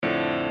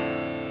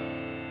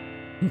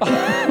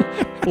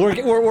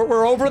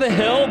We're over the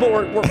hill, but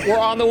we're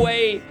on the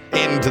way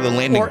into the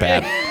landing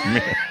pad.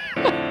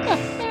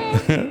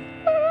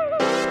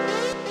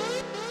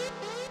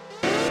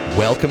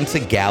 Welcome to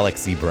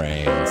Galaxy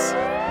Brains,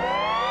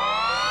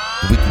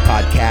 the weekly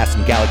podcast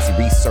from Galaxy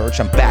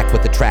Research. I'm back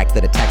with the track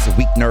that attacks your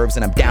weak nerves,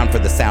 and I'm down for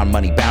the sound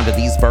money, bound to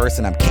these verse,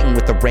 and I'm king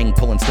with the ring,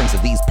 pulling strings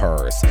of these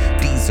purrs.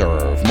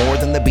 Deserve more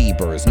than the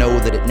Biebers, know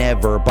that it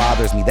never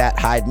bothers me that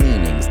hide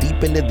meanings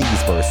deep into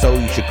these verse, so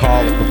you should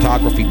call it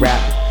cryptography rap.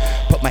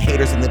 Put my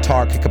haters in the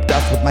tar, kick up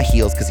dust with my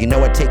heels, cause you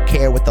know I take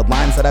care with the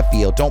lines that I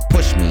feel. Don't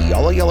push me,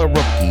 all of y'all are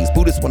rookies.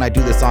 Buddhist when I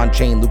do this on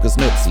chain, Lucas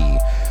Nuzzi.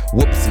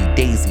 Whoopsie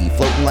daisy,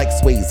 floating like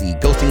Swayze,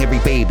 ghosting every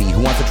baby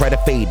who wants to try to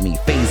fade me,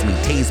 phase me,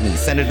 tase me,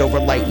 send it over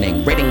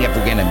lightning, rating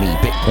every enemy,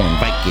 Bitcoin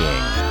Viking.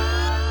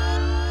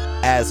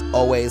 As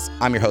always,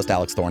 I'm your host,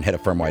 Alex Thorne, head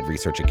of firm-wide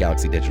research at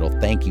Galaxy Digital.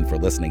 Thank you for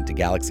listening to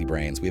Galaxy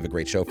Brains. We have a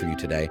great show for you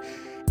today.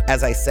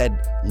 As I said,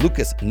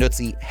 Lucas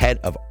Nuzzi, head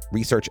of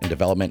research and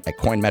development at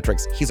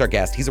Coinmetrics. He's our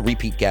guest. He's a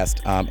repeat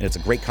guest, and it's a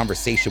great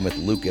conversation with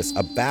Lucas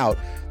about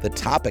the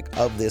topic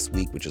of this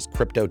week, which is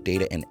crypto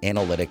data and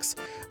analytics.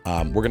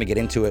 We're going to get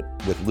into it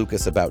with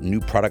Lucas about new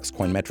products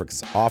Coinmetrics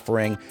is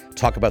offering,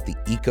 talk about the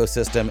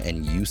ecosystem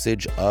and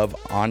usage of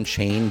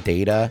on-chain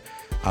data,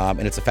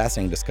 and it's a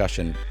fascinating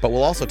discussion. But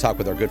we'll also talk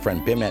with our good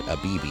friend Bimnet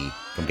Abibi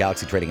from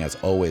Galaxy Trading, as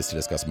always, to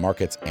discuss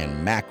markets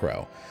and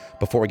macro.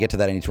 Before we get to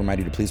that, I need to remind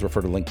you to please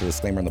refer to the link to the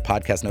disclaimer in the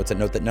podcast notes and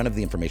note that none of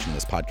the information in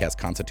this podcast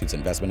constitutes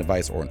investment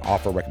advice or an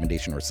offer,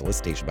 recommendation, or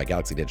solicitation by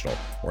Galaxy Digital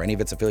or any of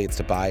its affiliates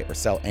to buy or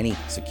sell any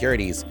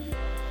securities.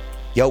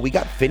 Yo, we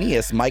got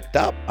Phineas mic'd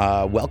up.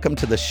 Welcome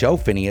to the show,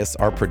 Phineas,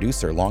 our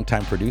producer,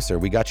 longtime producer.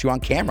 We got you on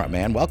camera,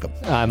 man. Welcome.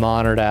 I'm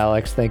honored,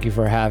 Alex. Thank you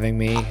for having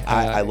me.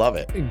 I love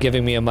it.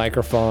 Giving me a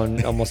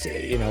microphone almost,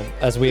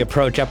 as we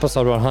approach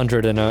episode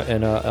 100 in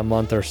a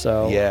month or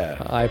so. Yeah.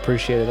 I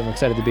appreciate it. I'm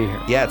excited to be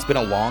here. Yeah, it's been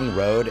a long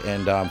road,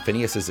 and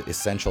Phineas is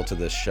essential to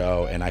this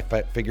show, and I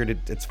figured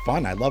it's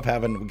fun. I love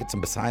we get some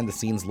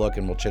behind-the-scenes look,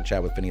 and we'll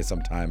chit-chat with Phineas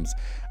sometimes.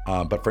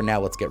 But for now,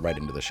 let's get right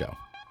into the show.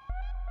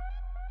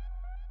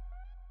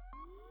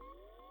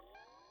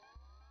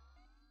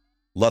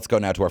 Let's go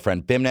now to our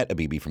friend Bimnet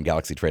Abibi from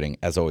Galaxy Trading.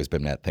 As always,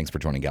 Bimnet, thanks for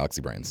joining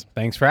Galaxy Brains.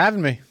 Thanks for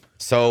having me.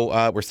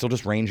 So we're still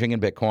just ranging in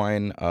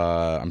Bitcoin.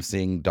 I'm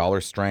seeing dollar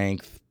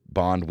strength,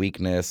 bond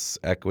weakness,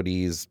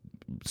 equities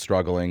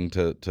struggling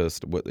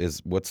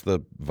what's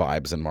the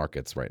vibes in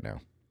markets right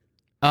now?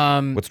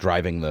 What's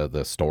driving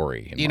the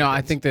story?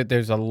 I think that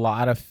there's a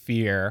lot of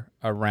fear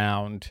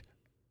around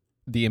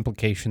the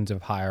implications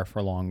of higher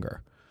for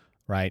longer,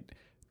 right?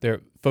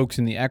 Folks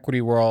in the equity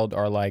world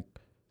are like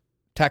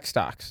tech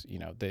stocks.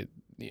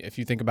 If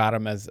you think about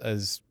them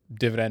as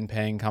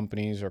dividend-paying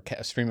companies or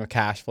a stream of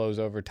cash flows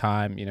over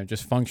time,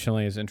 just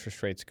functionally as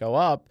interest rates go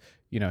up,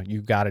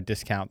 you've got to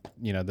discount,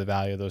 the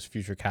value of those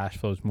future cash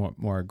flows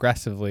more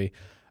aggressively.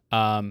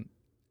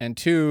 And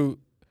two,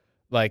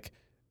 like,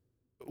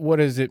 what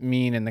does it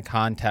mean in the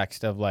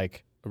context of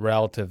like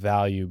relative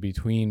value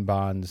between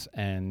bonds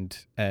and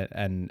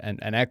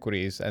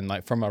equities, and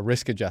like from a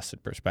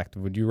risk-adjusted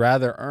perspective? Would you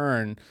rather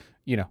earn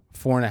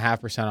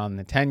 4.5% on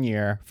the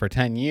 10-year for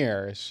 10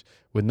 years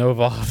with no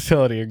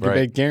volatility, or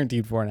right,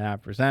 guaranteed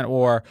 4.5%,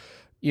 or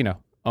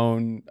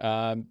own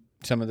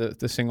some of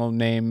the single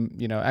name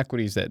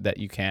equities that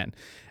you can?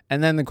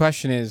 And then the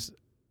question is,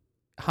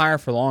 higher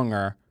for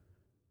longer,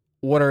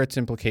 what are its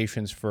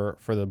implications for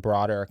the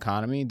broader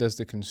economy? Does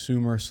the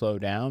consumer slow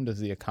down? Does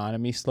the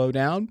economy slow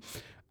down?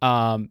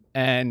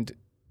 And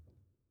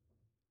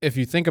if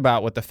you think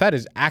about what the Fed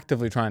is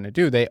actively trying to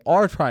do, they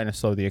are trying to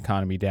slow the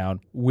economy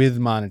down with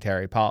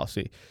monetary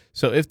policy.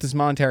 So if this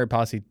monetary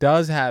policy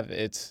does have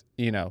its,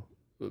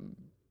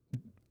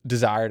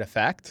 desired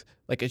effect,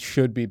 like, it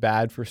should be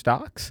bad for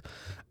stocks.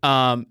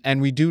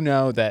 And we do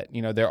know that,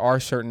 there are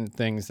certain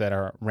things that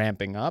are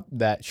ramping up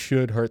that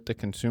should hurt the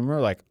consumer.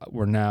 Like,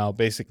 we're now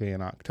basically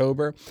in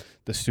October.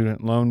 The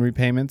student loan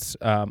repayments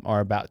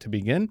are about to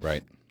begin.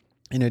 Right.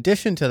 In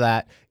addition to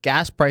that,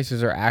 gas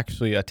prices are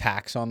actually a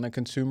tax on the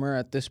consumer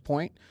at this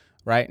point,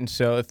 right? And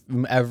so if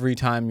every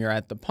time you're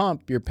at the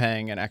pump, you're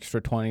paying an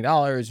extra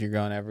 $20, you're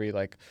going every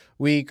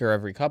week or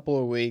every couple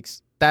of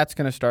weeks, that's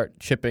going to start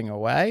chipping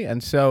away.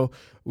 And so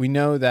we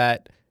know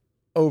that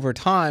over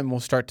time, we'll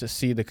start to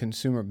see the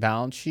consumer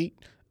balance sheet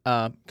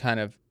kind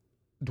of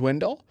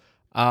dwindle.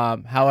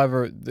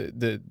 However,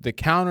 the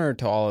counter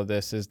to all of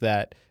this is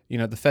that,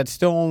 the Fed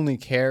still only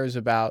cares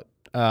about,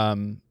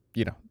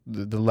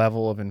 the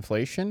level of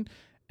inflation.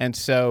 And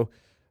so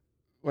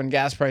when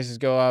gas prices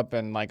go up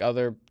and like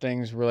other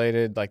things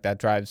related, like that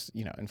drives,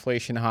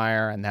 inflation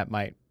higher, and that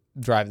might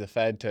drive the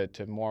Fed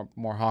to more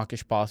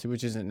hawkish policy,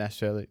 which isn't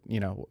necessarily,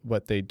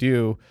 what they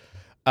do.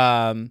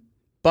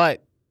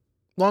 But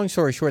long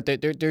story short,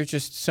 there's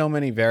just so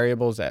many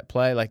variables at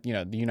play. Like,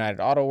 the United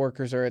Auto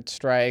Workers are at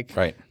strike.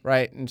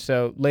 Right. And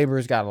so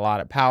labor's got a lot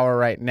of power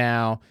right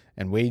now,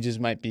 and wages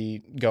might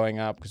be going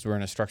up because we're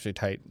in a structurally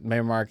tight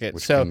labor market.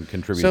 Which can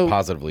contribute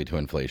positively to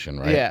inflation,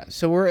 right? Yeah.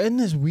 So we're in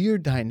this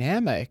weird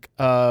dynamic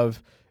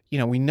of,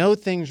 we know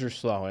things are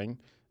slowing.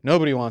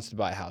 Nobody wants to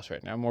buy a house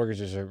right now.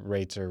 Mortgages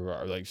rates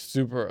are like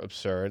super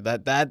absurd.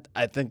 That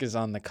I think is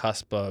on the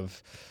cusp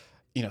of,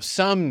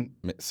 something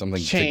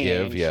change. to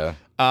give. Yeah.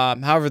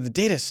 However, the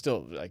data is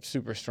still like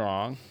super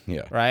strong.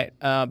 Yeah. Right.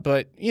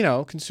 But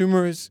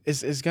consumers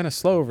is going to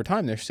slow over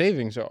time. Their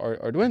savings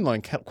are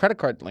dwindling. Credit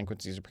card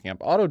delinquencies are picking up.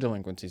 Auto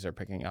delinquencies are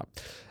picking up,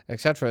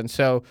 etc. And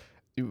so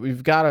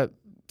we've got to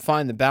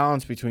find the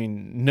balance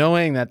between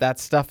knowing that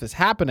stuff is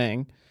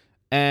happening,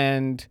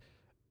 and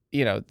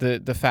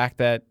the fact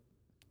that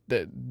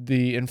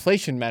the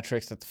inflation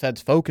metrics that the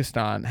Fed's focused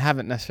on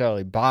haven't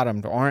necessarily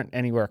bottomed or aren't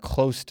anywhere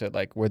close to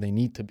like where they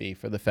need to be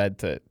for the Fed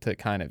to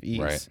kind of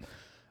ease.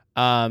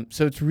 Right.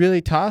 So it's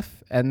really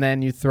tough. And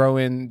then you throw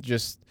in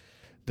just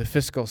the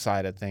fiscal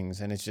side of things,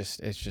 and it's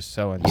just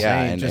so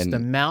insane. Yeah, the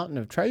mountain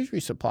of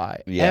treasury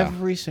supply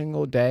every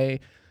single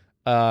day.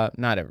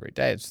 Not every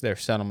day, it's their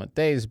settlement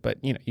days, but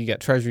you get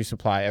treasury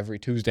supply every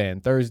Tuesday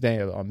and Thursday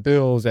on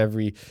bills,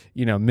 every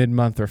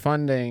mid-month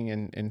refunding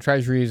and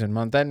treasuries and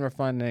month-end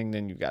refunding.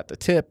 Then you got the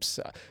tips.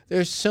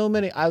 There's so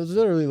many. I was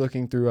literally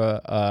looking through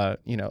a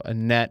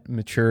net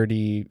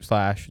maturity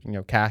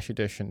 / cash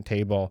addition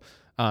table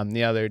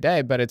the other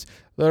day, but it's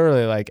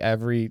literally like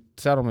every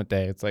settlement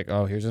day, it's like,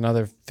 oh, here's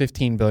another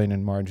 15 billion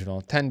in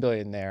marginal, 10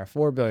 billion there,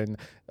 4 billion.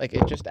 Like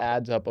it just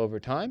adds up over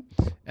time,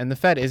 and the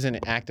Fed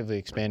isn't actively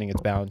expanding its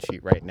balance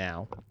sheet right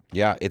now.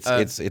 Yeah, it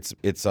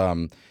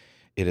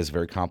is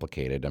very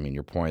complicated. I mean,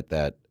 your point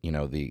that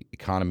the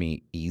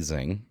economy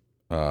easing,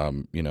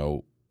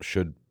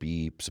 should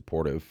be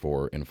supportive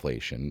for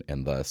inflation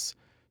and thus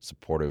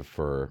supportive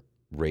for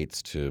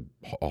rates to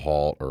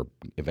halt or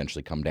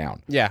eventually come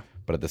down. Yeah.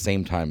 But at the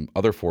same time,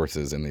 other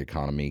forces in the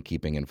economy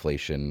keeping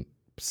inflation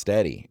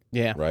steady.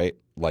 Yeah. Right?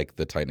 Like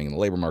the tightening in the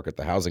labor market,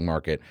 the housing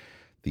market,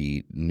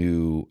 the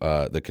new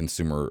the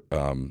consumer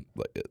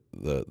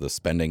the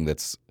spending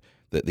that's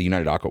the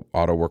United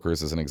Auto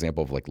Workers is an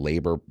example of like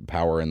labor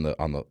power on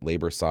the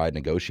labor side,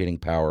 negotiating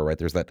power, right?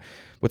 There's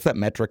what's that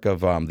metric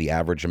of the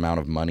average amount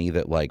of money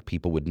that like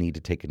people would need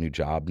to take a new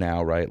job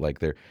now, right?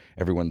 Like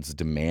everyone's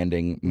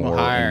demanding more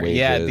in wages.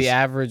 Yeah, the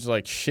average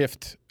like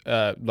shift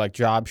like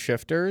job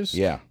shifters,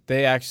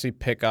 they actually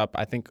pick up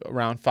I think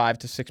around 5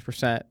 to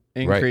 6%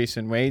 increase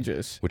in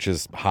wages, which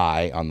is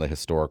high on the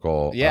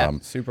historical.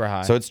 Super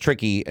high. So it's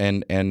tricky,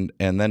 and then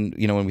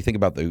when we think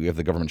about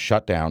the government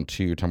shutdown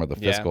too, you're talking about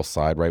the fiscal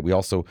side, right? We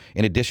also,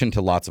 in addition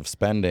to lots of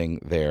spending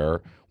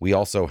there, we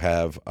also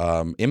have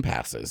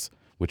impasses,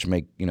 which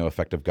make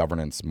effective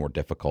governance more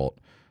difficult.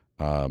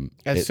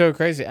 It's so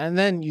crazy, and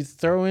then you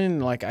throw in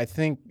like I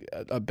think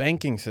a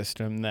banking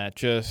system that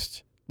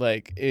just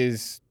like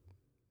is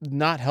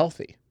not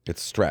healthy.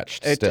 It's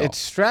stretched still. It's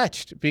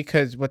stretched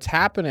because what's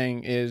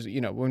happening is,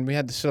 when we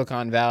had the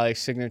Silicon Valley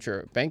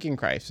signature banking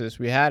crisis,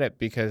 we had it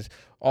because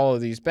all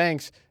of these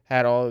banks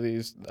had all of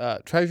these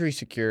treasury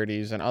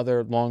securities and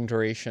other long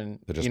duration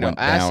went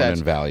assets. Down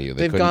in value.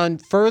 They've gone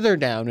further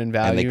down in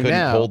value now. And they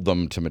couldn't hold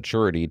them to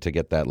maturity to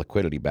get that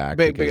liquidity back.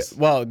 They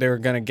were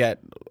going to get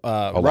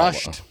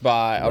rushed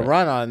by a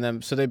run on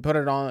them, so they put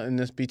it on in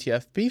this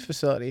BTFP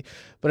facility.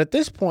 But at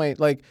this point,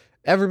 like,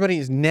 everybody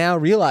is now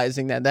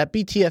realizing that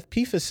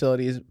BTFP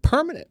facility is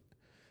permanent.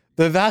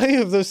 The value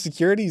of those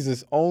securities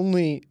is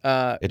only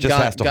it just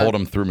has to hold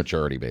them through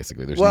maturity.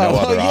 Basically, there's no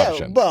other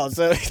option. Well,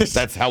 so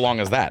that's how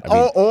long is that? I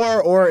mean,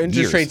 or interest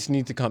years. Rates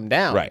need to come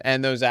down, right?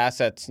 And those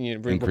assets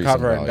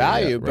recover in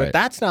value, but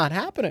that's not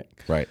happening,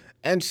 right?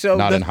 And so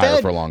not in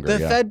higher for longer. The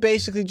Fed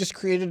basically just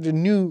created a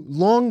new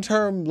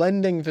long-term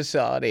lending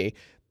facility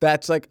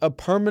that's like a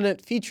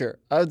permanent feature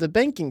of the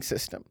banking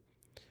system.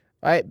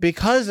 Right,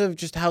 because of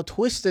just how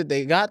twisted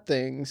they got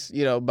things,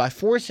 by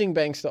forcing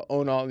banks to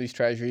own all these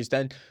treasuries,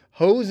 then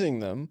hosing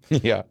them,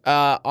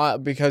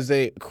 because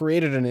they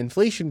created an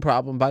inflation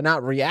problem by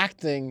not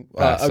reacting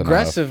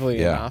aggressively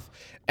enough.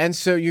 And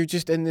so you're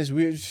just in this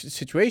weird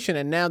situation,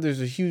 and now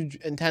there's a huge,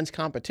 intense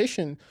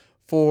competition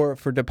for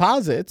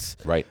deposits,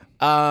 right?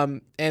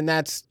 And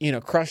that's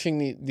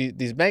crushing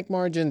these bank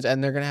margins,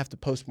 and they're going to have to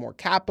post more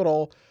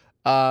capital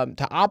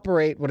to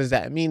operate. What does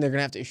that mean? They're going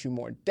to have to issue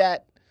more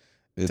debt.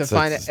 It's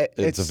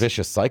a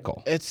vicious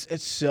cycle.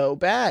 It's so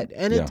bad,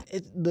 and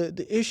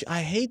the issue.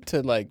 I hate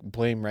to like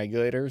blame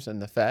regulators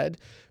and the Fed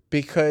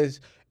because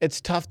it's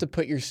tough to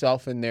put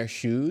yourself in their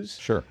shoes,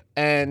 sure,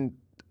 and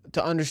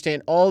to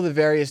understand all the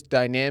various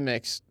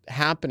dynamics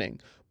happening.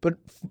 But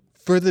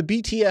for the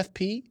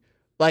BTFP,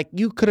 like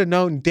you could have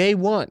known day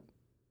one.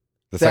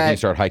 The second you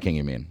start hiking,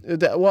 you mean?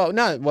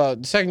 The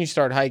second you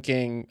start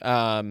hiking,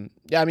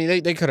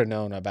 they could have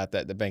known about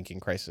the banking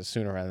crisis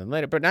sooner rather than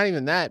later. But not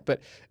even that.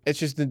 But it's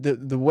just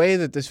the way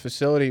that this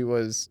facility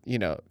was,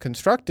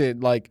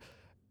 constructed. Like,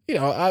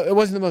 it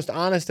wasn't the most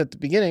honest at the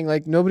beginning.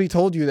 Like nobody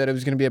told you that it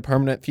was going to be a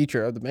permanent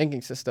feature of the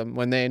banking system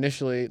when they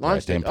initially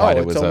launched it.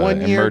 It was a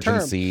 1 year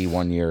emergency term.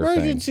 1 year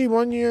emergency thing.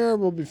 1 year,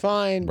 we'll be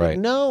fine. Right. But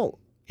no.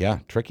 Yeah,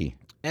 tricky.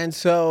 And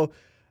so,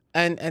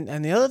 and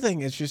the other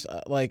thing is just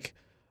like,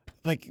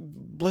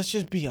 let's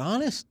just be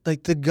honest.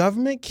 Like, the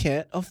government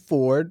can't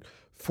afford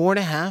 4.5%,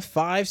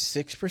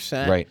 5%,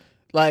 6%. Right.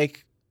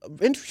 Like,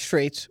 interest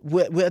rates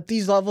with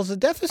these levels of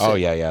deficit. Oh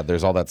yeah.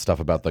 There's all that stuff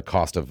about the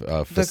cost of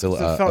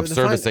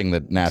servicing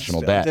the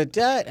national debt. The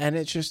debt, and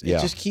it just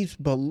keeps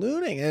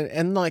ballooning,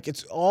 and like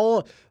it's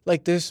all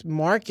like this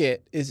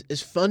market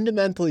is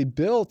fundamentally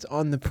built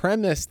on the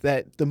premise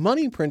that the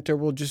money printer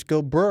will just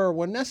go brr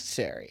when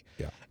necessary.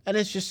 Yeah. And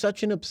it's just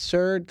such an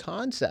absurd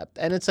concept.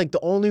 And it's like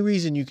the only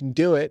reason you can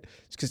do it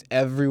is because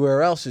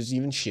everywhere else is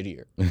even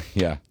shittier.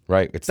 Yeah,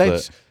 right.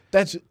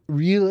 That's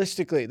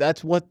realistically,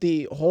 that's what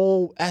the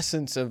whole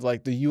essence of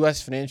like the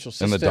U.S. financial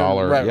system and the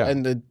dollar,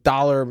 and the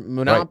dollar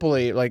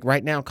monopoly, like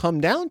right now, come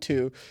down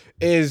to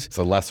is it's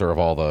the lesser of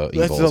all the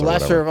evils. It's the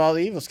lesser of all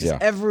the evils because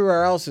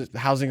everywhere else is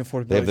housing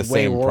affordability. They have the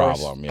same worse.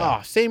 problem.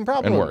 Yeah. Same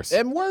problem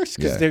and worse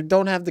because they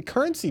don't have the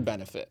currency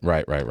benefit.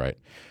 Right.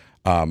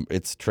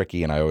 It's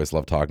tricky, and I always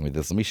love talking with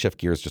this. Let me shift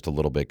gears just a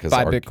little bit because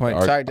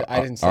Bitcoin. Sorry, I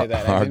didn't say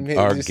that.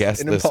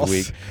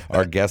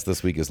 Our guest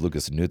this week is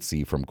Lucas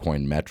Nuzzi from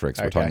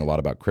Coinmetrics. We're talking a lot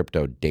about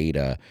crypto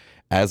data.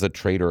 As a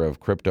trader of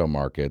crypto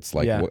markets,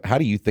 how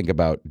do you think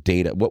about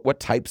data?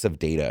 What types of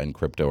data in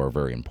crypto are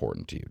very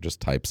important to you?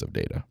 Just types of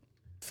data.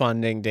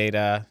 Funding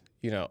data,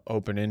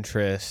 open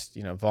interest,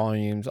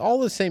 volumes, all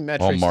the same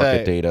metrics. All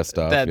market data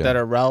stuff that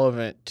are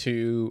relevant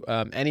to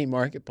any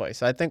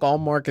marketplace. I think all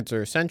markets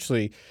are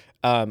essentially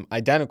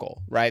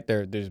identical, right?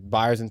 There's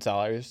buyers and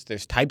sellers.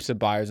 There's types of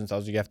buyers and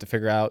sellers. You have to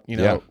figure out,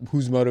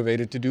 who's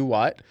motivated to do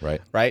what.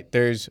 Right.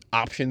 There's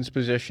options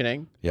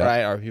positioning.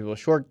 Right. Are people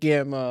short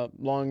gamma,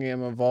 long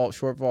gamma, vol,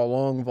 short vol,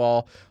 long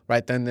vol?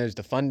 Right. Then there's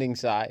the funding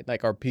side.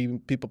 Like, are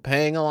people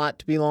paying a lot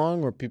to be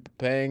long, or people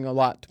paying a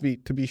lot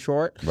to be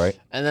short? Right.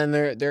 And then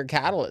they're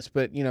catalysts.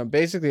 But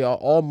basically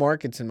all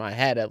markets in my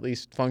head at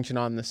least function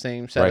on the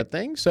same set of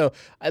things. So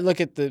I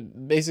look at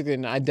basically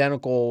an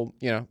identical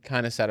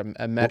kind of set of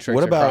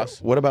metrics.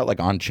 What about like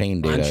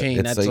on-chain data?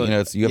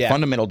 You have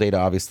fundamental data,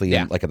 obviously,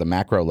 and like at the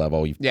macro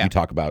level, you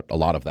talk about a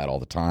lot of that all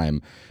the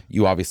time.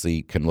 You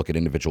obviously can look at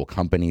individual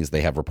companies;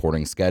 they have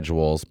reporting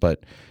schedules,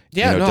 but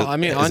is it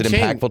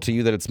impactful to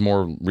you that it's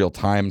more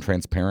real-time,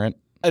 transparent?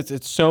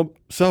 It's so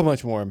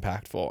much more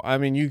impactful. I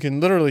mean, you can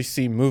literally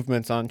see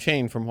movements on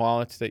chain from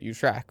wallets that you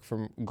track,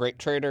 from great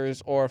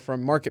traders or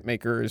from market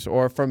makers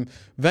or from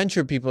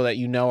venture people that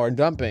are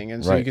dumping.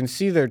 And so you can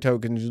see their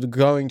tokens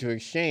going to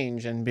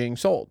exchange and being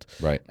sold.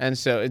 Right. And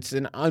so it's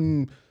an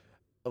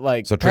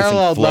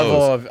parallel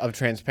level of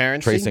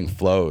transparency. Tracing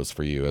flows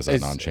for you as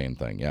an on-chain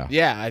thing, yeah.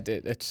 Yeah,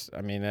 it's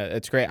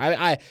great.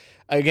 I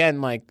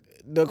again, like,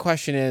 the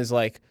question is,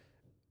 like,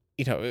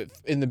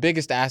 in the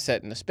biggest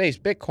asset in the space,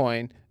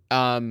 Bitcoin,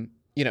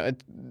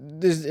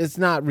 it's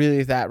not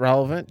really that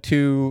relevant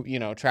to,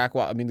 track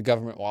the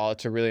government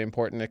wallets are really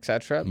important, et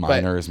cetera.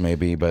 Miners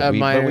maybe, but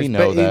we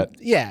know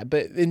that.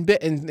 But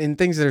in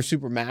things that are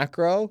super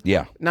macro,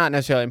 not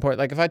necessarily important.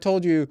 Like if I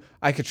told you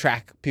I could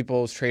track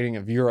people's trading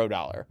of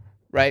Eurodollar,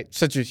 right?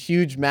 Such a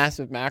huge,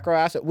 massive macro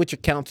asset, which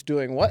account's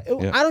doing what?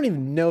 I don't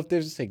even know if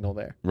there's a signal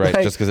there. Right,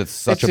 just because it's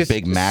such a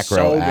big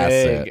macro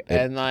asset.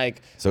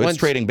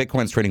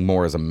 Bitcoin's trading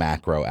more as a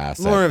macro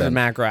asset. More of a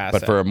macro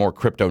asset. But for more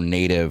crypto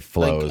native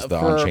flows, the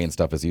on-chain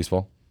stuff is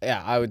useful?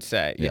 Yeah, I would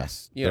say,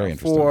 yes. Very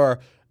interesting. For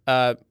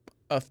a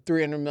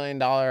 $300 million,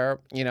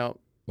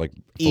 like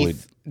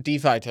ETH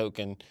DeFi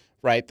token,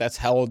 right? That's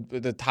held.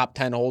 The top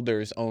 10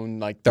 holders own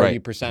like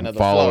 30% of the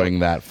Following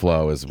that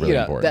flow is really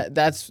important.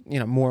 That's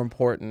more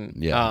important.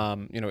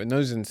 In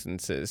those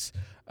instances.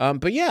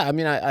 But yeah,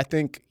 I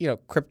think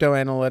crypto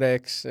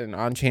analytics and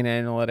on-chain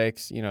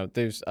analytics.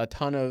 There's a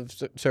ton of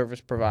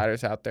service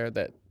providers out there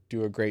that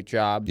do a great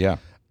job. Yeah.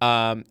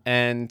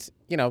 And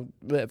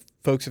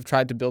folks have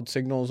tried to build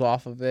signals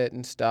off of it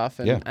and stuff.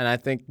 And I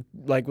think,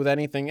 like with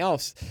anything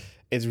else,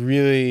 it's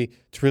really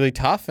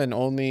tough, and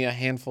only a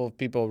handful of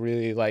people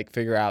really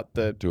figure out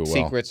the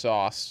secret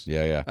sauce.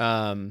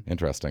 Yeah.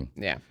 Interesting.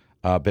 Yeah.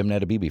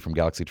 Bimnet Abibi from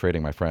Galaxy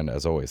Trading, my friend,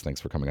 as always,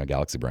 thanks for coming on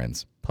Galaxy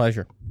Brains.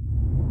 Pleasure.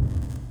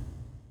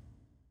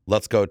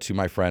 Let's go to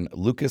my friend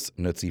Lucas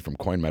Nuzzi from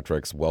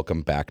Coinmetrics.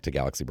 Welcome back to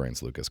Galaxy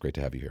Brains, Lucas. Great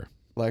to have you here.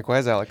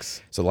 Likewise,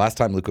 Alex. So the last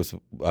time Lucas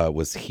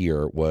was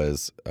here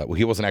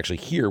he wasn't actually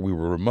here. We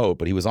were remote,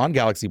 but he was on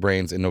Galaxy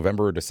Brains in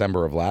November or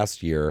December of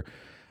last year,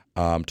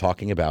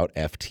 talking about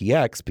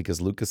FTX, because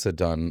Lucas had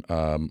done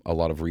a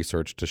lot of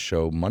research to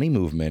show money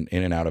movement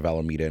in and out of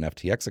Alameda and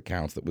FTX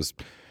accounts that was,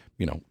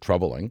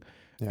 troubling.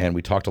 Yeah. And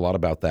we talked a lot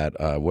about that.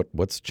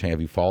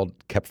 Have you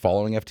kept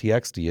following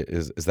FTX?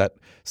 Is that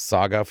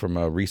saga from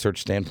a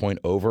research standpoint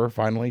over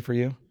finally for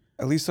you?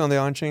 At least on the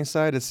on-chain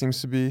side, it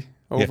seems to be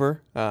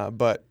over. Yeah.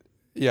 But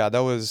yeah, that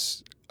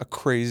was a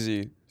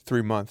crazy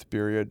 3-month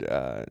period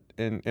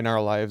in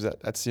our lives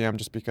at CM,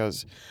 just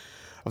because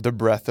of the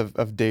breadth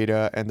of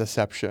data and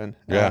deception.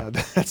 Yeah. And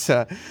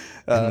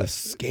the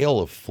scale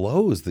of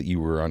flows that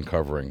you were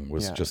uncovering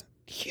was just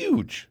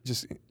huge.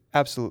 Just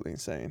absolutely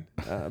insane.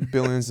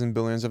 Billions and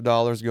billions of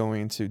dollars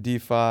going into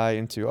DeFi,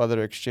 into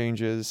other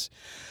exchanges.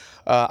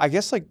 I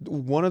guess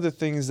one of the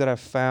things that I've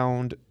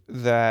found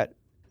that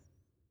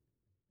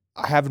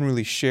I haven't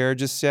really shared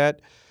just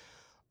yet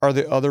are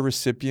the other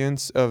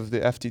recipients of the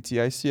FTT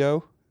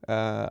ICO.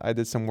 I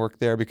did some work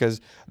there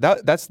because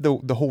that's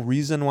the whole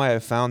reason why I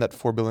found that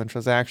 4 billion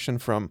transaction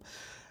from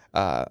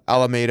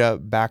Alameda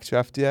back to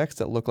FTX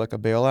that looked like a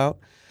bailout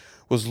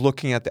was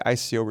looking at the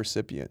ICO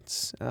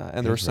recipients.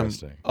 And there were some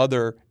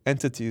other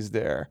entities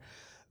there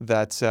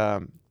that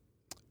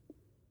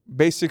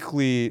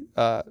basically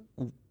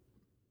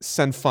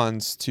send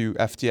funds to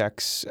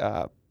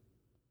FTX,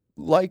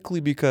 likely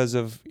because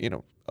of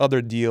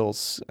other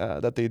deals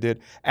that they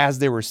did as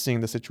they were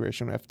seeing the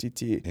situation with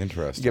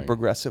FTT get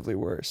progressively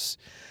worse.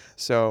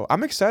 So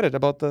I'm excited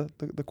about the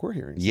court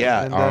hearings.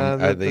 Yeah,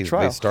 and they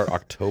trial. start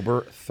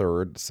October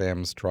 3rd.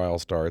 Sam's trial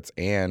starts,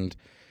 and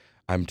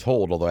I'm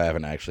told, although I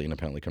haven't actually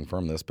independently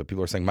confirmed this, but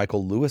people are saying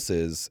Michael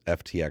Lewis's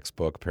FTX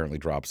book apparently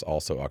drops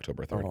also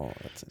October 3rd. Oh,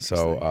 that's interesting.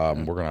 So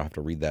we're going to have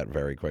to read that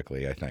very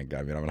quickly, I think.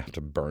 I mean, I'm going to have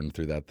to burn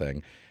through that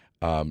thing.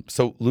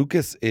 So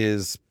Lucas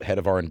is head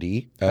of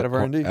R&D at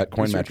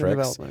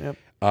Coinmetrics.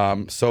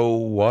 Yep. So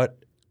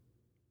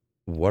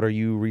what are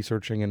you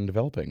researching and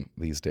developing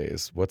these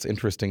days? What's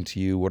interesting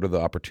to you? What are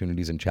the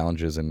opportunities and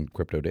challenges in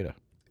crypto data?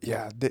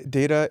 Yeah,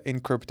 data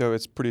in crypto,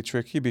 it's pretty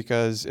tricky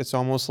because it's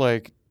almost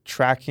like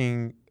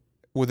tracking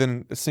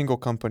within a single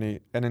company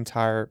an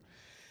entire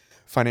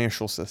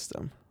financial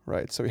system,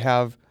 right? So we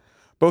have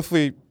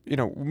mostly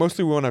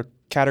we want to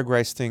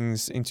categorize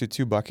things into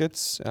 2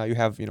 buckets. You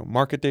have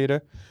market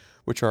data,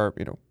 which are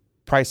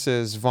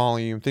prices,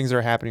 volume, things that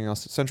are happening on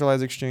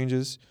centralized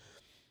exchanges.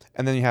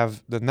 And then you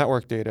have the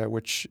network data,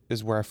 which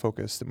is where I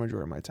focus the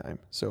majority of my time.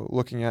 So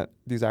looking at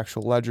these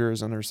actual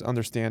ledgers and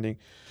understanding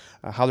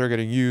how they're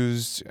getting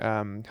used,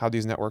 how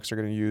these networks are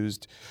getting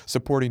used,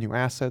 supporting new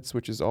assets,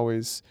 which is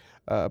always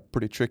a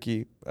pretty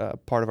tricky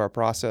part of our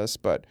process.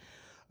 But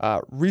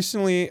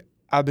recently,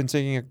 I've been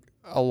taking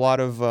a lot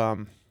of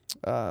doing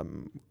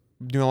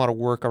a lot of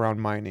work around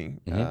mining.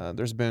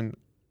 There's been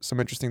some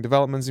interesting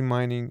developments in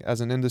mining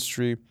as an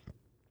industry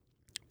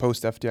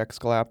post FTX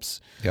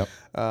collapse. Yep.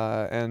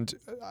 And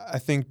I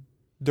think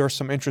there are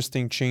some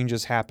interesting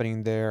changes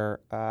happening there.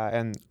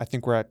 And I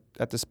think we're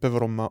at this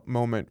pivotal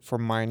moment for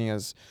mining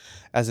as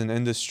an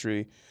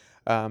industry.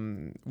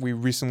 We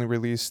recently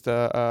released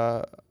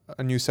a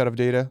new set of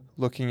data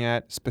looking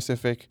at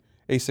specific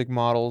ASIC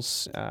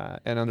models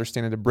and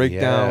understanding the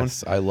breakdown.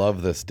 Yes, I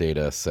love this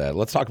data set.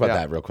 Let's talk about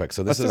that real quick.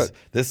 So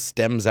this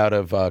stems out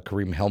of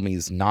Kareem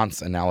Helmi's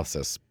nonce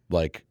analysis,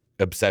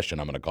 obsession,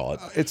 I'm going to call it.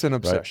 It's an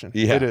obsession.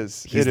 Right? Yeah. It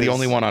is. He's the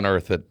only one on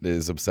earth that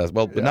is obsessed.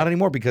 Well, but not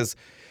anymore because,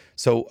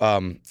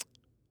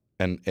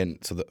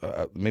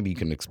 maybe you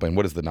can explain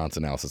what is the nonce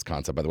analysis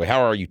concept, by the way.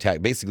 How are you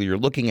basically you're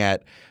looking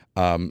at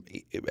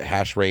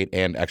hash rate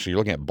and actually you're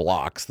looking at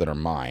blocks that are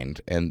mined,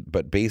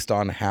 but based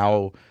on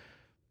how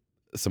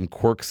some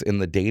quirks in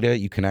the data,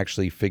 you can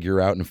actually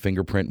figure out and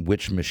fingerprint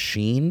which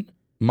machine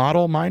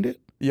model mined it?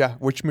 Yeah,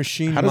 which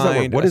machine How does that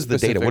work? What is the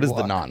data? What is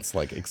block. the nonce?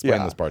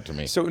 Explain this part to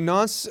me. So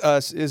nonce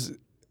is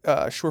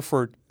short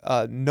for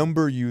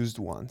number used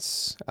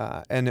once.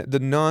 And the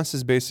nonce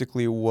is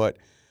basically what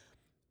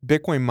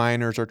Bitcoin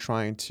miners are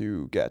trying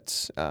to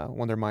get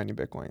when they're mining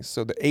Bitcoin.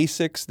 So the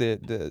ASICs,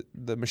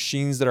 the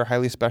machines that are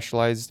highly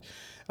specialized,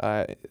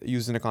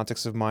 used in the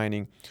context of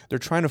mining, they're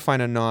trying to find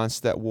a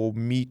nonce that will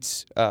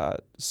meet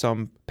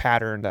some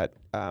pattern that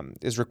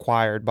is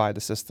required by the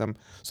system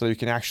so that you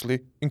can actually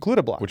include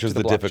a block. Which is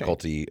the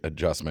difficulty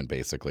adjustment,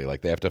 basically.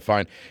 They have to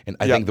find, and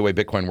I think the way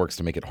Bitcoin works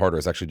to make it harder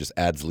is actually just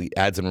adds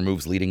and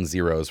removes leading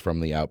zeros from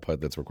the output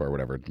that's required,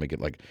 whatever, to make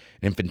it an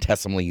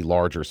infinitesimally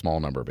large or small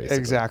number, basically.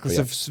 Exactly.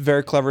 It's a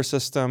very clever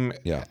system.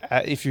 Yeah.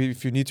 If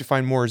you need to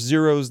find more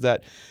zeros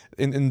that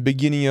in the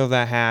beginning of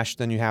that hash,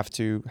 then you have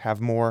to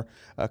have more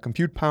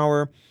compute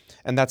power.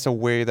 And that's a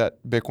way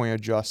that Bitcoin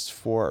adjusts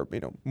for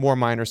more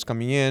miners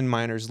coming in,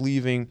 miners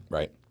leaving.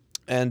 Right.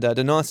 And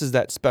the nonce is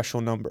that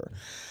special number.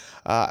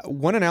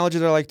 One analogy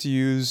that I like to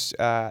use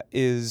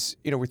is,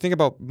 we think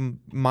about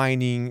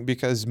mining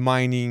because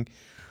mining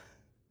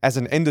as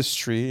an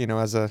industry,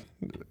 as a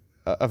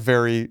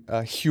very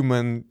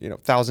human,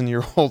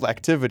 1,000-year-old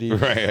activity.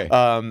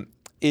 Right.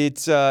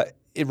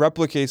 It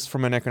replicates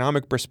from an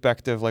economic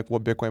perspective like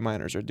what Bitcoin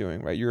miners are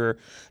doing, right? You're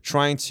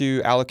trying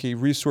to allocate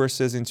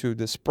resources into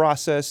this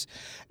process,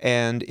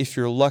 and if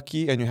you're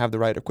lucky and you have the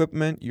right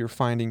equipment, you're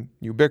finding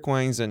new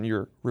Bitcoins and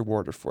you're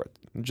rewarded for it,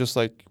 just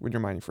like when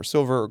you're mining for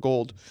silver or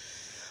gold.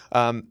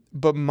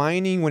 But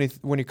mining,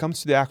 when it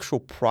comes to the actual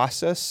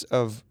process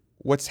of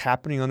what's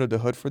happening under the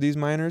hood for these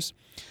miners,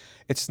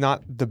 it's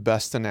not the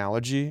best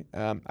analogy.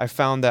 I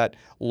found that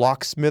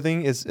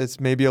locksmithing is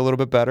maybe a little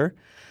bit better.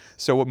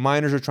 So what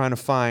miners are trying to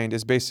find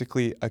is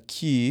basically a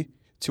key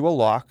to a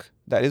lock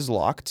that is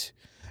locked,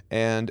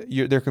 and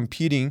they're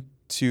competing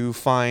to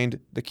find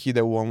the key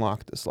that will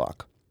unlock this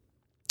lock.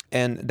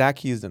 And that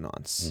key is the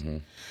nonce. Mm-hmm.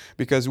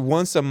 Because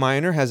once a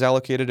miner has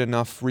allocated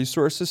enough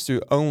resources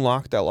to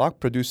unlock that lock,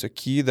 produce a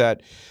key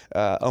that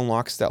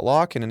unlocks that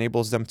lock and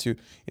enables them to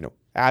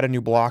add a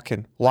new block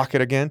and lock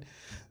it again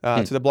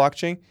to the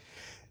blockchain,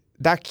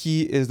 that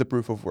key is the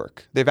proof of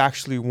work. They've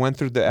actually went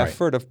through the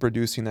effort of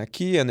producing that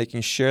key, and they can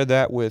share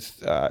that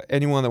with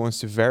anyone that wants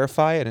to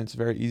verify it. And it's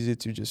very easy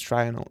to just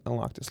try and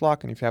unlock this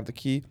lock. And if you have the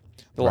key,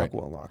 the lock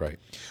will unlock. Right.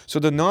 So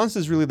the nonce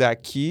is really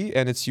that key,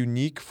 and it's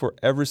unique for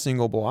every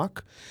single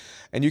block.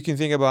 And you can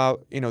think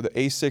about, the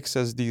ASICs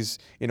as these,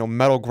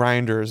 metal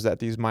grinders that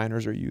these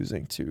miners are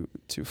using to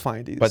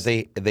find these. But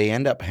they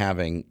end up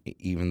having,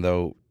 even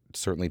though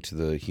certainly to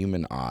the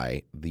human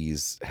eye,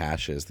 these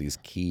hashes, these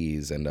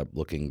keys end up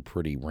looking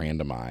pretty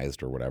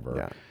randomized or whatever.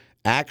 Yeah.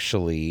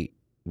 Actually,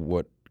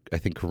 what I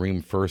think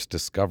Kareem first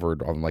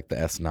discovered on like the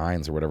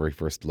S9s or whatever he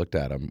first looked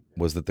at them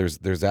was that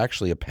there's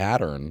actually a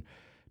pattern.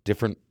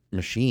 Different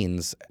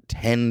machines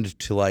tend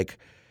to like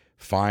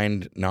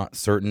find not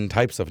certain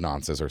types of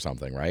nonces or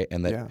something, right?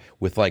 And that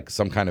with like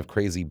some kind of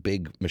crazy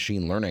big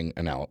machine learning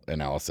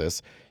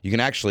analysis, you can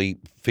actually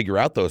figure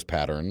out those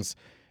patterns.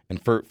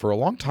 And for a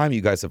long time,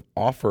 you guys have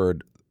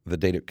offered the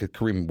data.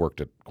 Kareem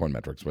worked at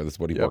Coinmetrics, right? This is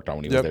what he worked on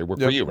when he was there. He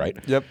worked for you, right?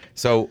 Yep.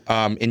 So,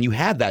 and you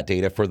had that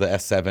data for the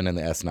S7 and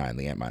the S9,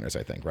 the Antminers,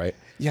 I think, right?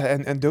 Yeah,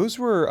 and those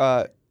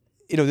were,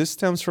 this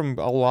stems from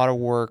a lot of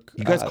work.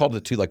 You guys called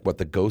it too, like what,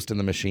 the ghost in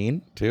the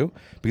machine too?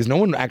 Because no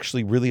one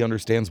actually really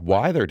understands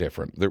why they're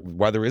different,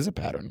 why there is a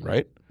pattern,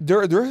 right? There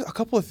are a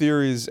couple of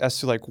theories as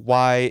to like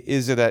why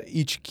is it that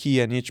each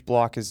key and each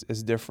block is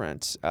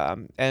different.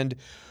 And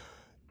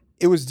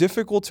it was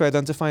difficult to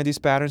identify these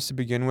patterns to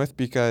begin with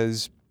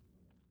because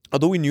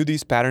although we knew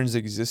these patterns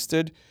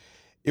existed,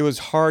 it was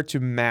hard to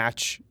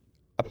match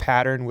a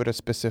pattern with a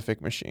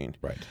specific machine.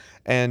 Right.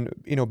 And,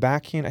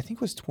 back in, I think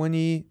it was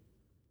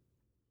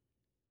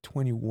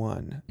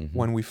 2021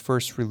 when we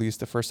first released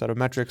the first set of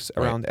metrics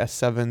around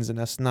S7s and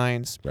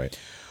S9s. Right.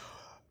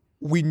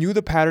 We knew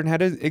the pattern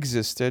had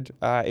existed.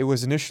 It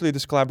was initially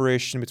this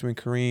collaboration between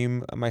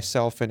Kareem,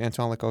 myself, and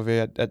Antoine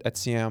Lecové at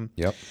CM.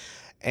 Yep.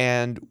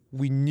 And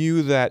we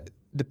knew that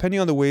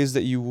depending on the ways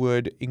that you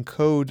would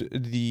encode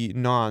the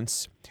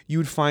nonce, you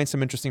would find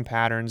some interesting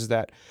patterns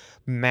that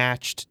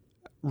matched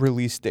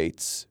release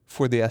dates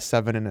for the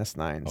S7 and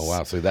S9s. Oh,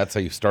 wow. So that's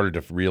how you started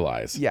to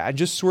realize. Yeah, and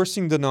just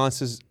sourcing the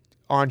nonces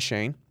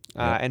on-chain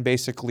and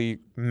basically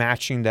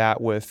matching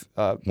that with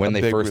when a they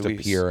big first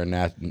release. appear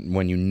and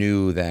when you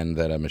knew then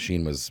that a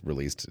machine was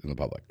released in the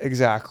public.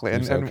 Exactly.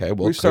 And, okay,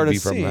 well, we it could started be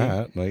from seeing,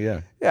 that. Well,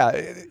 yeah. Yeah,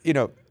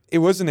 it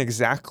wasn't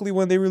exactly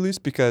when they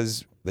released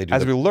because They do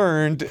as the we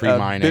learned,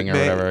 pre-mining or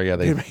whatever. Yeah,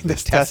 they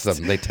test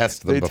them. They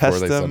test them before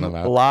they send them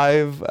out.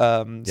 Live,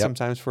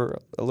 sometimes for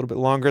a little bit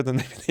longer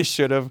than they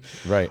should have.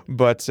 Right.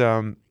 But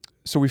so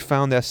we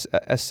found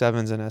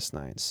S7s and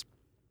S9s.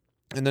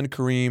 And then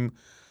Kareem,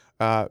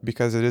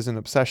 because it is an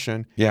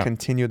obsession,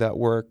 continued that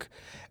work.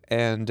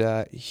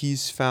 And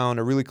he's found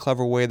a really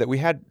clever way that we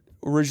had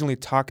originally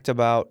talked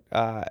about,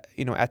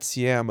 at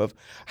CM of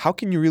how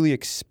can you really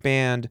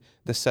expand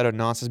the set of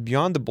nonces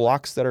beyond the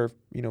blocks that are,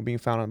 being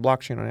found on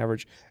blockchain on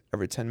average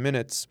every 10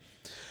 minutes.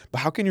 But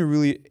how can you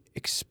really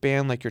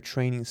expand like your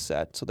training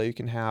set so that you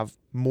can have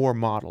more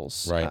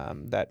models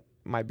that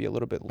might be a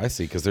little bit. I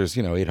see, because there's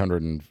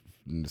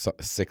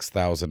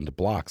 806,000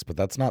 blocks, but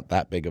that's not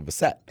that big of a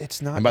set.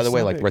 It's not. And by the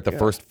way, like the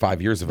first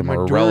 5 years of them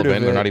are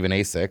irrelevant. They're not even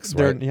ASICs,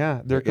 right?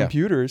 They're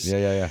computers.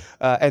 Yeah.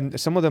 And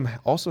some of them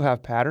also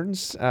have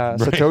patterns.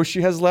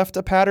 Satoshi has left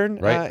a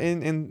pattern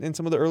in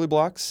some of the early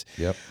blocks.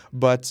 Yep.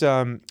 But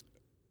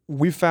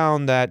we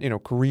found that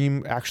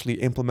Kareem actually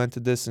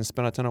implemented this and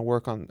spent a ton of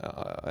work on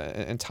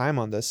and time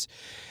on this.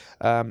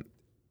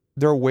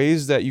 There are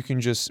ways that you can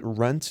just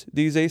rent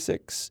these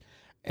ASICs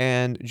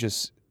and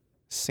just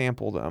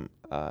sample them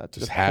to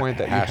just the point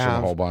that you hash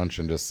have a whole bunch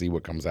and just see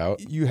what comes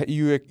out.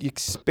 You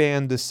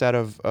expand the set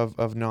of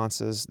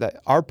nonces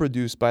that are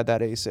produced by that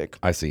ASIC.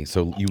 I see.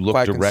 So you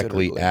look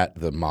directly at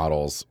the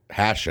models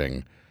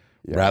hashing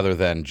rather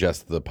than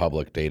just the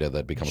public data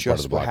that becomes part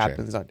of the blockchain.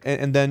 Happens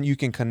and then you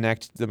can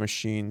connect the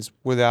machines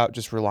without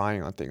just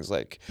relying on things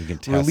like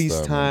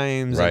release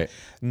times. Right.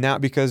 Now,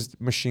 because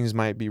machines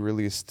might be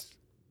released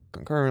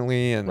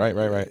concurrently, and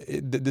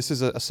this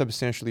is a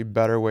substantially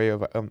better way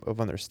of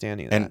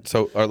understanding that. And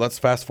so let's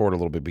fast forward a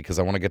little bit because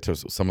I want to get to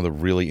some of the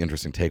really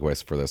interesting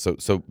takeaways for this.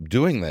 So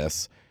doing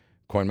this,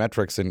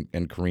 Coinmetrics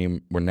and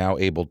Kareem were now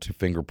able to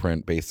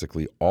fingerprint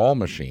basically all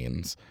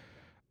machines,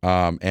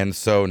 and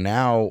so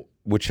now,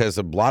 which has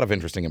a lot of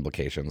interesting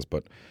implications,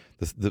 but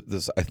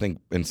this I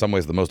think in some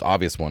ways the most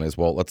obvious one is,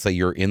 well, let's say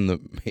you're in the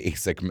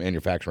ASIC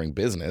manufacturing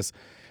business,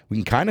 we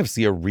can kind of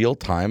see a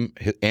real-time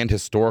and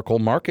historical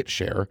market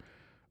share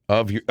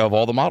of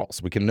all the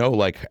models. We can know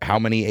like how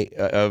many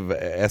of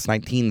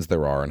S19s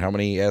there are and how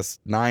many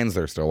S9s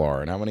there still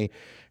are and how many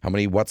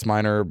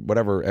Whatsminer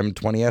whatever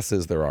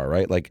M20Ss there are,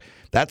 right? Like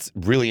that's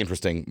really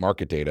interesting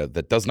market data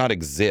that does not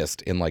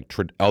exist in like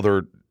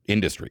other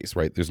industries,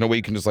 right? There's no way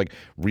you can just like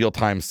real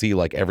time see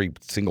like every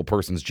single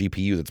person's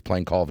GPU that's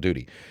playing Call of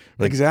Duty.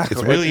 Like, exactly.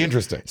 It's really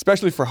interesting.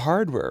 Especially for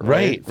hardware,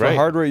 right? For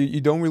hardware,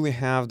 you don't really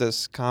have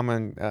this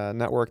common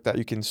network that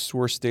you can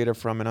source data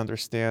from and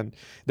understand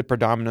the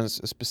predominance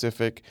of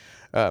specific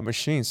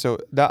machines. So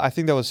I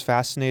think that was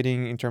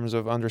fascinating in terms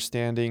of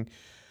understanding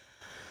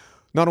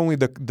not only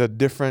the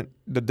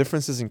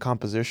differences in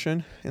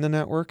composition in the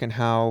network and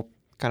how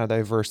kind of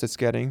diverse it's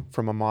getting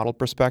from a model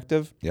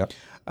perspective. Yep.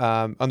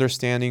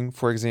 Understanding,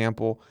 for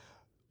example,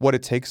 what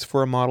it takes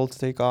for a model to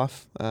take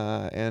off.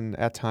 And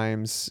at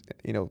times,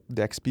 the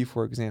XP,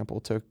 for example,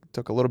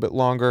 took a little bit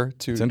longer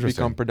to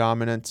become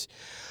predominant.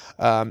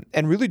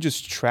 And really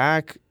just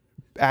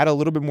add a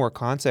little bit more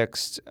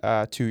context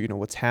to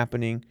what's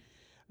happening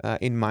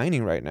in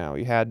mining right now.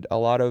 You had a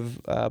lot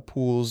of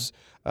pools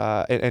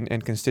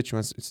and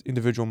constituents,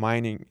 individual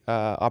mining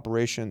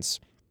operations,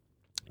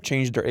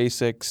 change their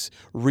ASICs,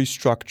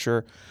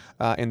 restructure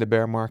in the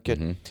bear market,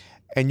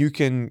 and you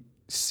can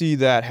see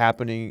that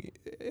happening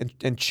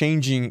and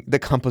changing the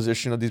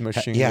composition of these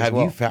machines. Yeah, as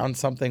well. Have you found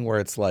something where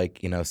it's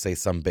like, say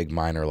some big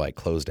miner like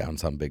closed down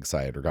some big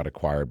site or got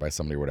acquired by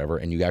somebody or whatever,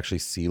 and you actually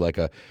see like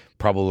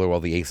probably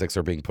while the ASICs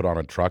are being put on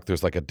a truck,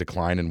 there's like a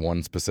decline in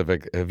one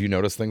specific. Have you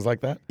noticed things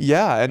like that?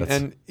 Yeah,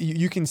 and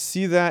you can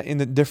see that in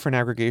the different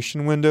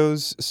aggregation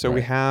windows. So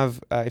we have,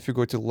 if you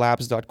go to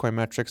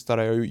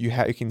labs.coinmetrics.io,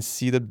 you can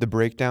see the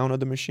breakdown of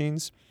the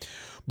machines.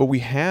 But we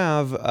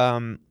have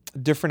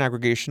different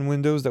aggregation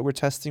windows that we're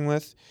testing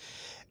with.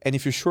 And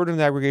if you shorten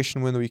the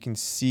aggregation window, you can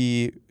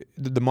see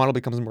the model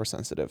becomes more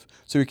sensitive.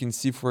 So you can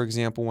see, for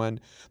example, when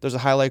there's a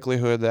high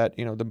likelihood that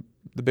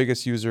the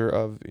biggest user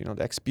of the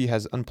XP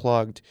has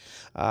unplugged,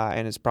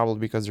 and it's probably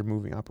because they're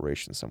moving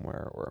operations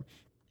somewhere.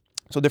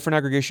 So different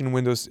aggregation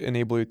windows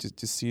enable you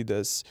to see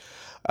this,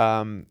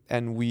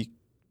 and we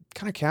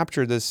kind of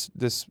capture this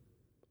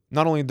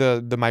not only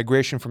the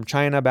migration from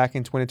China back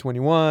in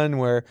 2021,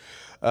 where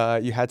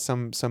you had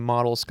some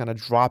models kind of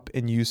drop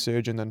in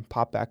usage and then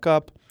pop back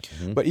up,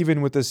 but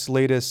even with this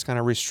latest kind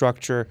of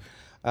restructure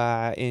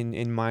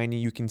in mining,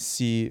 you can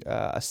see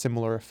a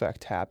similar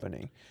effect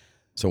happening.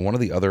 So one of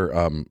the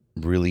other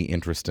really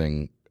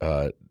interesting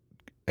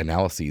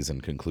analyses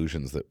and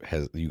conclusions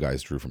that you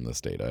guys drew from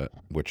this data,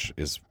 which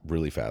is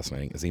really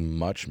fascinating, is a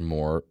much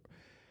more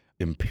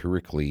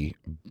empirical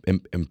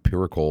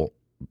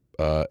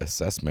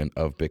assessment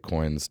of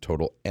Bitcoin's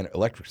total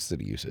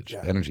electricity usage,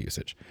 energy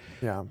usage.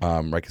 Yeah.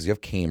 Right, because you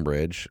have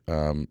Cambridge,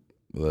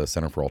 the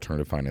Center for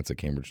Alternative Finance at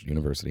Cambridge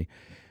University,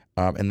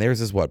 and theirs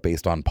is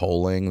based on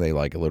polling. They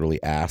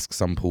literally ask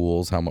some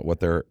pools how much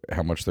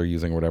they're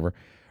using or whatever,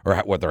 or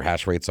what their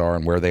hash rates are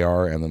and where they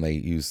are, and then they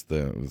use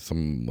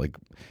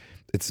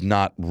it's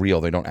not real.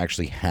 They don't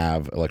actually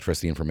have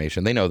electricity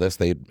information. They know this.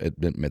 They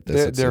admit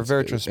this. They're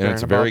very transparent. And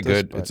it's very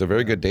good. It's a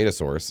very good data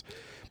source.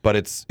 But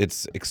it's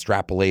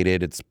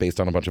extrapolated. It's based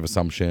on a bunch of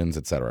assumptions,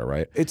 et cetera,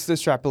 right? It's the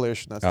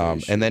extrapolation. That's the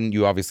issue. And then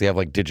you obviously have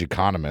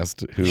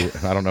Digiconomist, who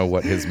I don't know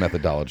what his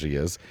methodology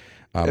is.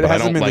 It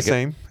hasn't been the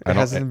same. It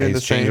hasn't been the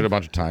same. He's changed it a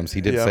bunch of times.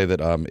 He did say that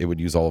it would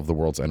use all of the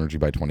world's energy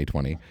by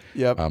 2020.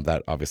 Yep.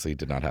 That obviously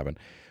did not happen.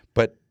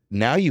 But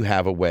now you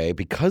have a way,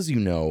 because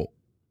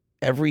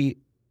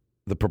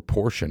the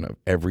proportion of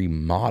every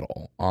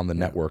model on the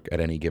network at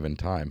any given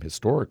time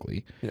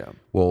historically. Yeah.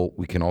 Well,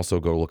 we can also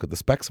go look at the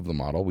specs of the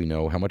model. We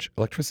know how much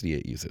electricity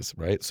it uses,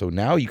 right? So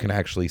now you can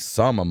actually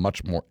sum a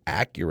much more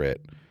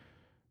accurate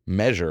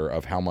measure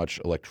of how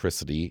much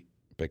electricity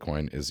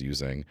Bitcoin is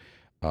using,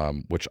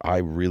 which I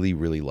really,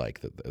 really like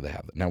that they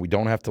have that. Now, we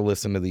don't have to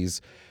listen to these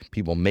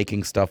people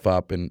making stuff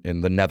up in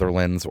the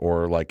Netherlands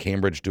or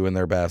Cambridge doing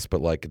their best,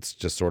 but it's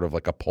just sort of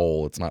like a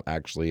poll. It's not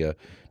actually a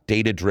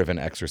data-driven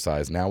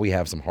exercise. Now we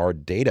have some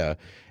hard data,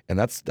 and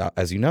that's,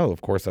 as you know, of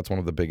course, that's one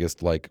of the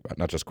biggest,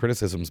 not just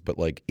criticisms, but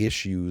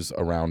issues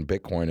around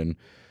Bitcoin, and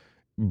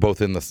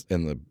both in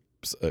the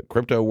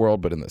crypto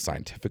world, but in the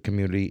scientific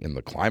community, in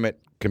the climate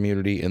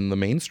community, in the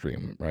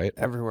mainstream, right?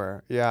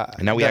 Everywhere, yeah.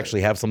 And now we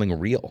actually have something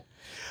real.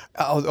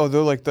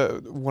 Although,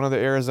 one of the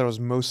areas that I was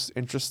most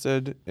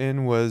interested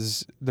in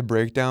was the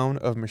breakdown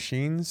of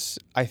machines.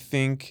 I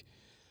think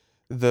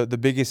the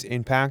biggest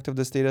impact of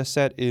this data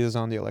set is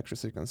on the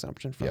electricity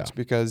consumption fronts,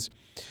 because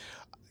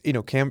we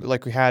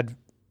had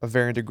a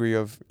varying degree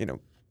of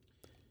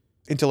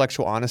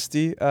intellectual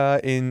honesty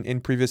in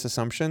previous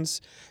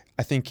assumptions.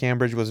 I think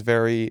Cambridge was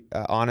very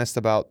honest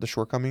about the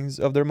shortcomings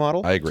of their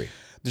model. I agree.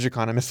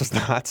 Digiconomist was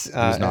not. He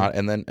was not.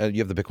 And then you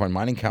have the Bitcoin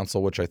Mining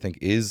Council, which I think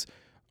is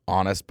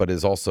honest, but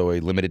is also a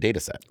limited data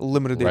set.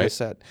 Data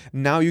set.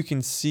 Now you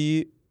can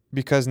see,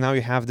 because now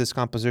you have this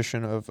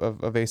composition of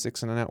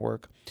ASICs in a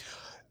network,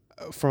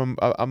 from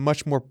a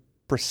much more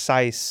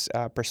precise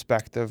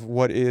perspective,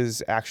 what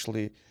is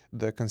actually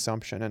the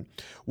consumption. And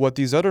what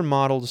these other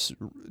models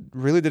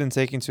really didn't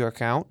take into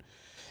account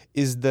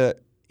is the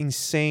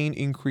insane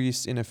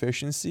increase in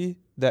efficiency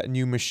that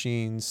new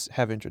machines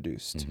have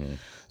introduced. Mm-hmm.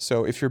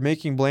 So if you're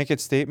making blanket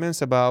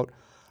statements about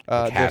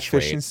the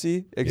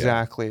efficiency,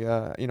 exactly,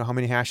 how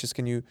many hashes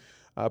can you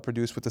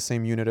produce with the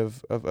same unit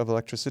of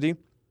electricity,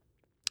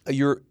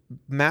 you're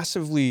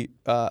massively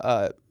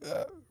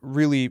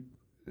really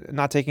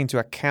not taking into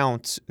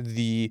account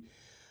the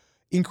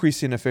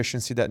increase in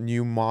efficiency that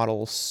new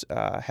models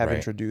have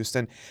introduced,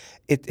 and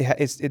it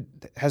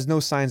has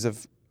no signs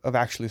of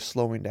actually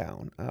slowing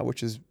down,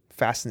 which is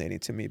fascinating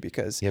to me,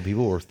 because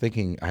people were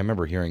thinking. I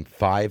remember hearing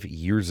 5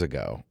 years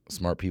ago,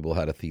 smart people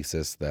had a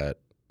thesis that,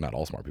 not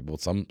all smart people,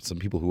 but some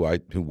people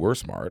who were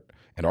smart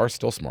and are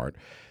still smart,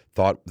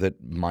 thought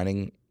that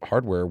mining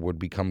hardware would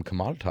become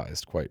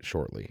commoditized quite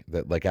shortly.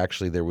 That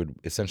actually there would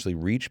essentially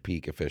reach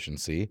peak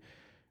efficiency,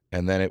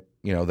 and then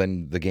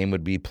then the game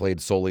would be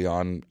played solely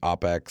on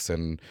OpEx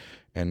and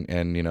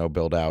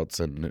build outs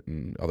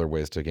and other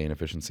ways to gain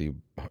efficiency,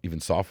 even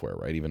software,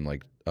 right? Even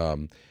like,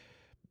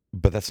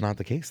 but that's not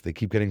the case. They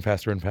keep getting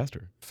faster and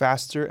faster.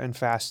 Faster and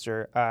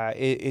faster.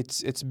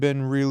 It's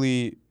been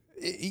really,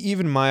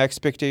 even my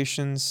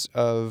expectations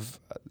of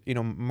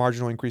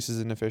marginal increases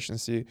in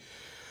efficiency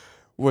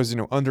was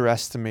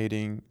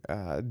underestimating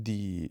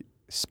the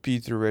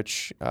speed through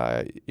which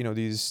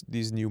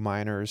these new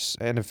miners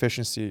and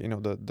efficiency,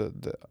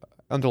 the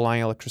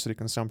underlying electricity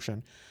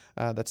consumption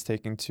that's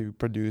taken to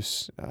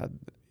produce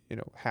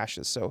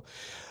hashes. So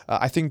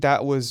I think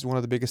that was one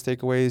of the biggest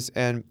takeaways,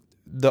 and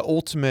the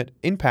ultimate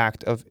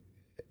impact of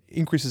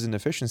increases in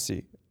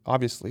efficiency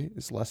obviously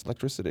is less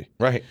electricity.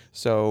 Right.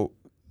 So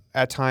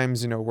at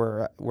times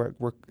we're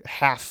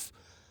half.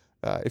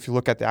 If you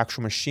look at the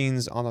actual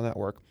machines on the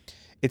network,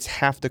 it's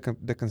half the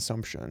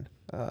consumption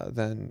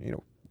than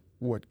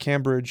what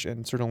Cambridge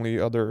and certainly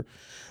other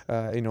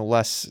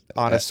less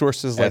honest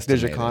sources like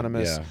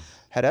Digiconomist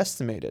had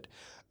estimated.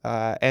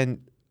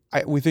 And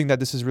we think that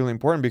this is really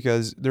important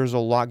because there's a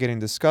lot getting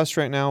discussed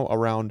right now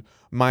around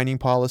mining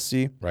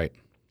policy, right,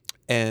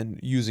 and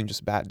using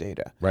just bad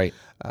data, right.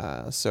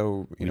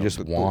 So you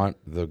just want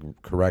the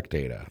correct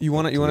data. You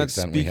want to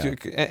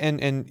speak,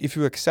 and if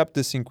you accept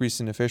this increase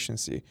in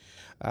efficiency,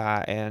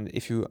 and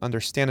if you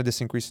understand that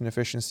this increase in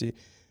efficiency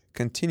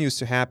continues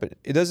to happen,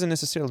 it doesn't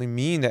necessarily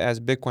mean that as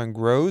Bitcoin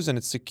grows and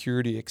its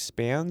security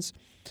expands,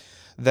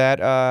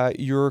 that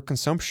your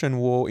consumption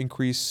will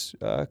increase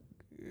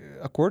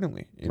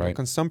accordingly.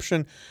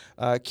 Consumption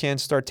can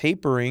start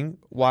tapering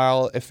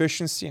while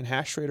efficiency and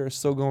hash rate are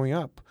still going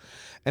up.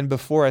 And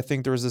before, I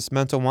think there was this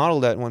mental model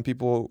that when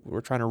people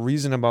were trying to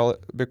reason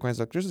about Bitcoin's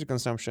electricity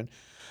consumption,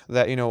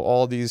 that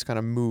all these kind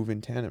of move in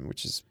tandem,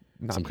 which is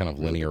not some kind of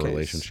linear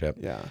relationship.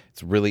 Yeah,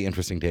 it's really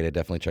interesting data.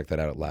 Definitely check that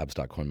out at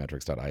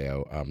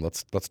labs.coinmetrics.io.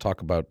 Let's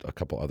talk about a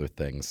couple other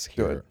things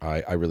here.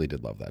 I really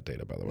did love that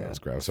data, by the way.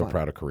 I was so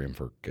proud of Kareem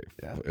for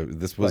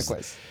this was.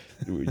 Likewise.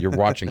 You're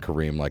watching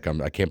Kareem like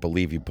I can't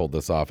believe you pulled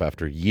this off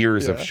after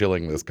years of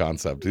shilling this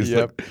concept.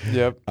 Yep.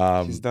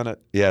 He's done it.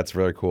 Yeah, it's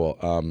very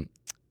cool.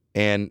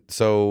 And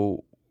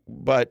so,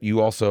 but you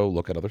also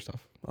look at other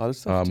stuff. Other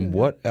stuff too,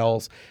 what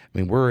else?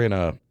 I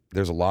mean,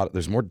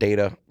 there's more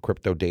data,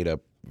 crypto data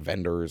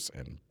vendors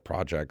and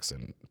projects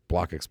and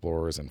block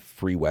explorers and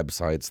free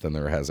websites than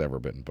there has ever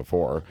been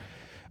before.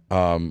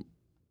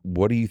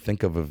 What do you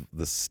think of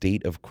the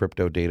state of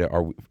crypto data?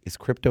 Is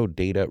crypto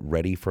data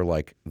ready for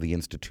like the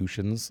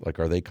institutions? Like,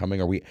 are they coming?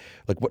 Are we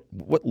like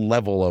what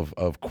level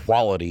of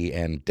quality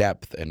and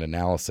depth and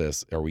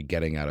analysis are we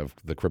getting out of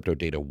the crypto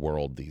data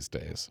world these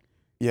days?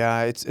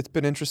 Yeah, it's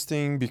been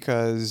interesting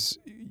because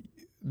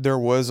there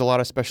was a lot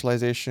of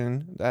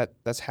specialization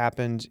that's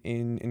happened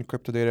in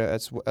crypto data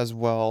as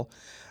well,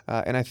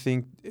 and I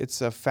think it's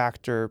a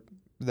factor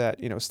that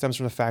stems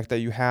from the fact that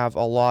you have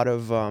a lot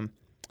of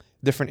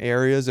different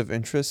areas of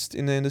interest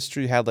in the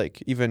industry. You had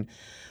like even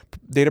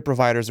data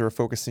providers that were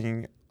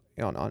focusing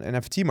on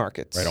NFT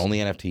markets, right? Only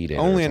NFT data.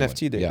 Only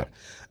NFT data.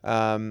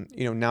 Yeah.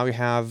 Now you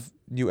have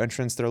new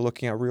entrants that are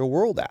looking at real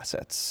world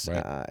assets,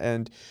 right,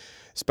 and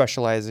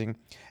specializing.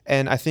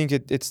 And I think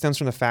it stems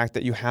from the fact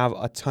that you have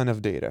a ton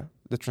of data.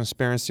 The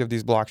transparency of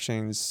these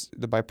blockchains,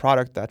 the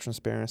byproduct of that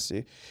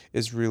transparency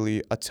is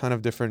really a ton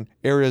of different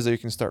areas that you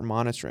can start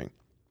monitoring.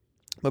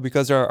 But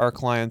because our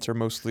clients are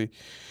mostly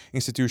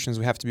institutions,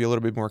 we have to be a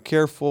little bit more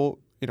careful,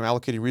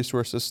 allocating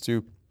resources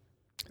to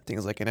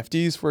things like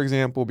NFTs, for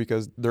example,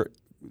 because there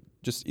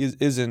just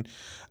isn't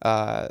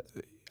a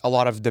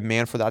lot of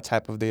demand for that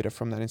type of data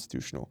from that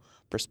institutional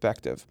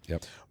perspective.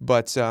 Yep.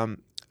 But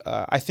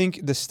I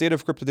think the state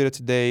of crypto data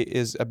today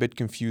is a bit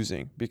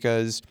confusing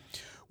because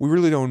we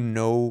really don't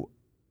know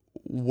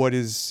what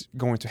is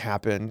going to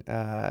happen,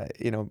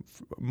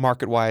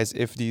 market-wise,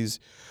 if these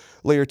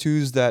layer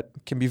 2s that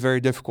can be very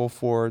difficult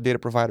for data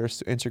providers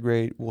to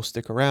integrate will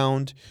stick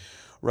around,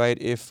 right?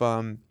 If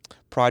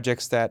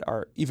projects that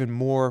are even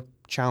more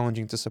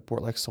challenging to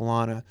support, like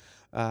Solana,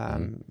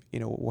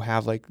 will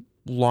have like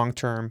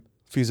long-term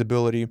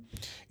feasibility.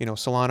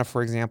 Solana,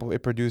 for example,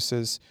 it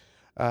produces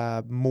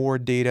more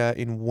data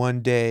in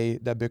one day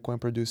that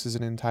Bitcoin produces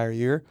in an entire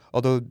year,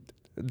 although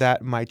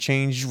that might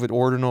change with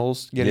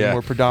ordinals getting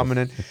more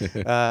predominant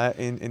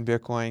in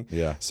Bitcoin.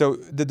 Yeah. So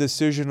the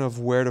decision of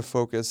where to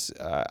focus,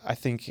 I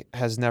think,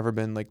 has never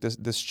been like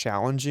this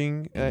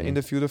challenging in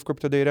the field of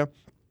crypto data.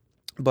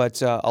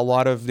 But a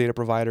lot of data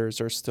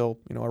providers are still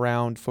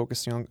around,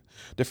 focusing on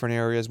different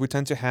areas. We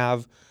tend to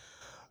have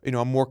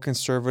a more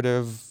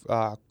conservative,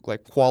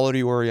 like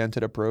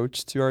quality-oriented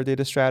approach to our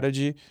data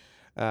strategy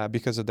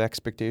because of the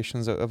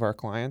expectations of our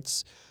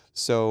clients.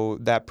 So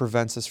that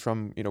prevents us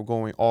from,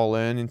 going all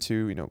in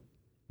into,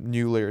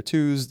 new layer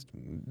 2s.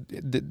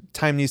 The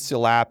time needs to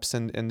elapse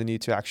and the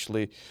need to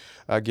actually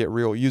get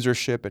real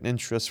usership and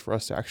interest for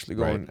us to actually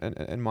go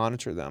and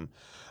monitor them.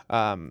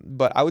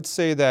 But I would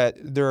say that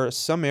there are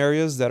some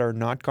areas that are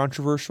not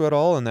controversial at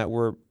all and that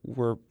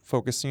we're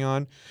focusing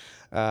on.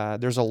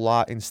 There's a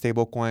lot in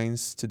stable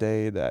coins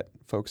today that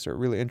folks are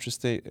really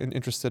interested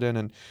in,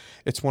 and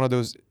it's one of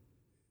those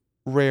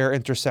rare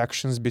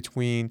intersections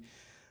between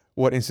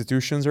what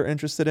institutions are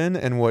interested in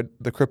and what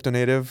the crypto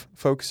native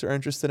folks are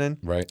interested in.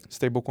 Right.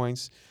 Stable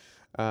coins.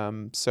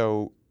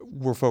 So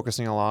we're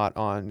focusing a lot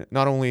on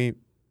not only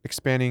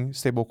expanding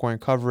stablecoin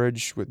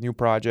coverage with new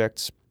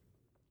projects,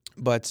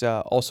 but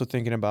also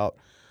thinking about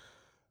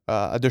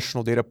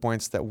additional data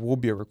points that will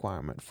be a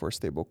requirement for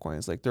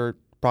stablecoins. Like there are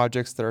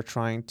projects that are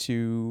trying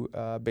to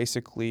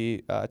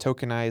basically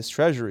tokenize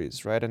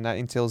treasuries, right? And that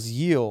entails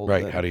yield.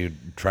 Right. How do you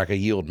track a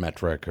yield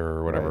metric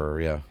or whatever?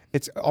 Right. Yeah.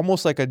 It's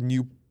almost like a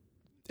new.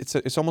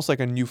 It's almost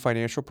like a new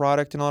financial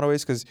product in a lot of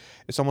ways, because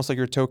it's almost like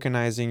you're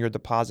tokenizing your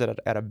deposit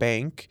at a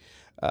bank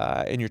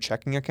in your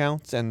checking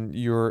accounts, and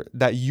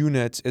that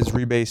unit is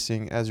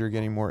rebasing as you're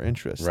getting more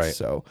interest. Right.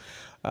 So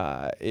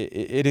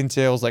it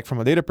entails, like from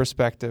a data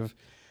perspective,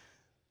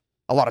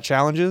 a lot of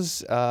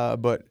challenges,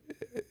 but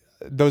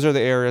those are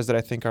the areas that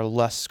I think are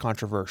less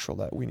controversial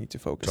that we need to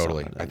focus on.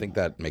 Totally. I think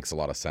that makes a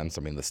lot of sense.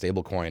 I mean, the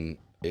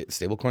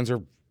stablecoins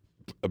are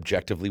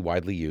objectively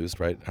widely used,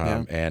 right?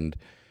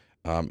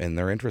 And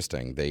they're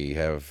interesting. They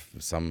have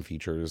some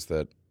features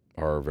that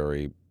are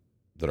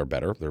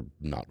better. They're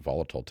not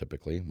volatile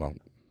typically. Well,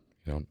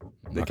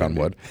 knock on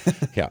wood.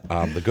 Yeah.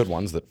 The good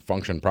ones that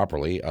function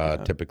properly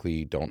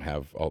typically don't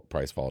have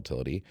price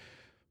volatility,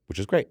 which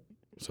is great.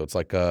 So it's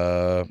like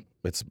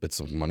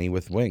it's money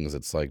with wings.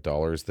 It's like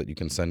dollars that you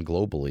can send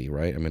globally,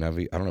 right? I mean, I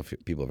don't know if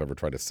people have ever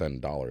tried to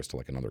send dollars to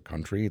like another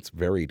country. It's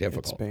very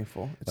difficult. It's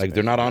painful.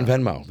 They're not on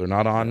Venmo. They're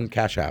not on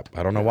Cash App.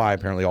 I don't know why.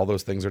 Apparently, all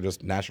those things are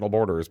just national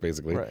borders,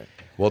 basically. Right.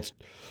 Well,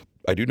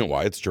 I do know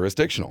why. It's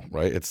jurisdictional,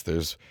 right?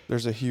 There's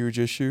a huge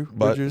issue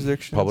but with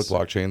jurisdictions. Public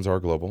blockchains are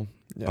global.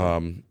 Yeah.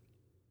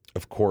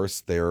 Of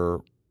course, they're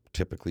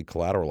typically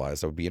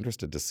collateralized. I would be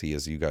interested to see,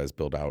 as you guys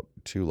build out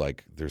too,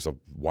 like there's a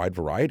wide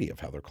variety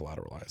of how they're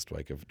collateralized.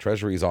 Like if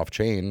Treasury is off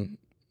chain,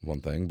 one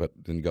thing, but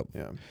then you got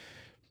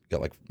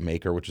like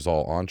Maker, which is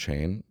all on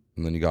chain,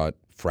 and then you got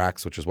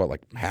Frax, which is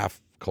like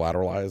half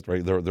collateralized,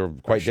 right? They're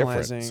quite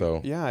different.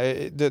 So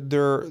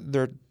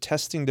they're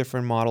testing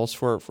different models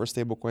for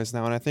stablecoins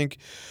now, and I think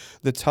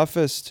the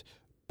toughest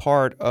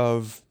part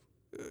of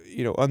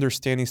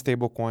understanding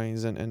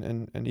stablecoins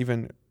and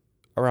even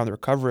around their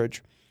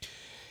coverage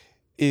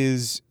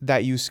is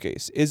that use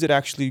case. Is it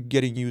actually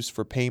getting used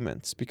for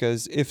payments?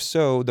 Because if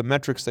so, the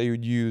metrics that you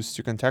would use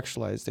to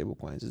contextualize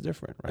stablecoins is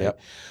different, right?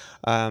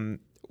 Yep.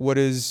 What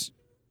is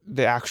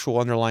the actual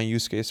underlying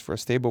use case for a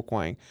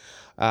stablecoin?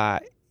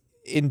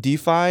 In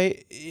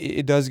DeFi,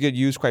 it does get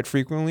used quite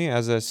frequently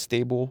as a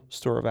stable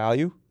store of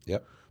value.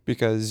 Yep.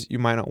 Because you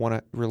might not want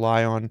to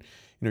rely on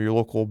your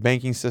local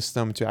banking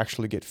system to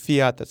actually get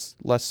fiat that's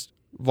less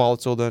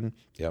volatile than.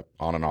 Yep.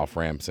 On and off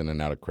ramps in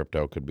and out of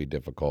crypto could be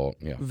difficult.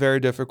 Yeah. Very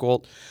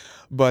difficult.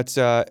 But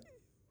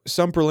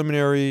some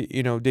preliminary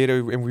data,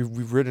 and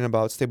we've written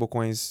about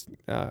stablecoins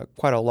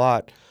quite a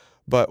lot,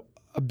 but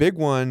a big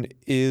one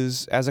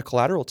is as a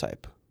collateral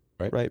type,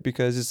 right?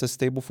 Because it's a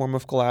stable form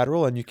of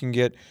collateral, and you can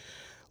get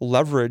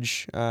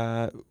leverage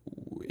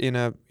in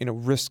a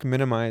risk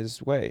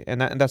minimized way, and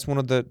that's one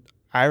of the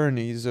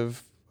ironies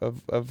of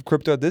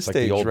crypto at this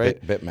stage, the old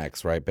right?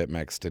 BitMEX, right?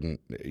 BitMEX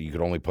you could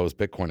only post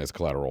Bitcoin as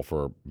collateral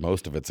for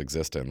most of its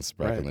existence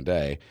back in the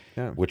day,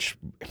 which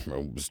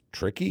was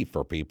tricky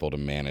for people to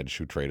manage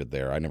who traded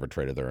there. I never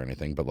traded there or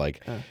anything, but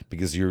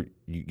because you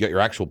get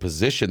your actual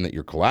position that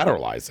you're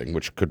collateralizing,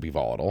 which could be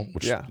volatile,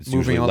 which is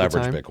usually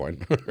leverage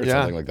Bitcoin or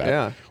something like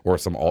that, or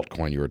some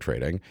altcoin you were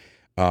trading.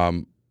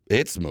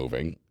 It's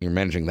moving. You're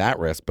managing that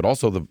risk, but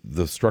also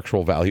the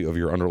structural value of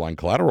your underlying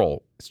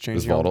collateral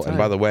is volatile. And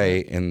by the way,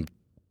 in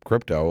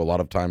crypto, a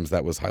lot of times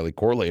that was highly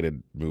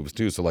correlated moves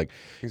too. So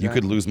you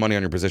could lose money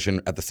on your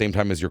position at the same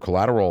time as your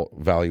collateral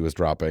value is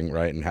dropping,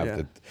 right? And have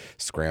to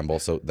scramble.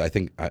 So I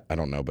think, I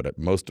don't know, but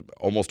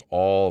almost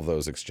all of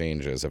those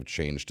exchanges have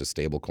changed to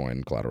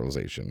stablecoin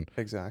collateralization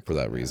for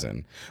that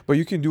reason. But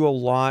you can do a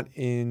lot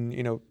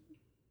in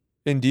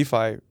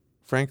DeFi,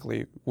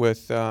 frankly,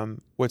 with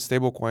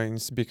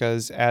stablecoins,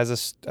 because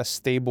as a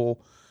stable,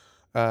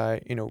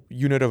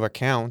 unit of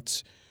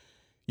account,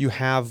 you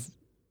have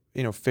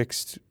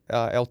fixed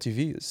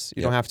LTVs.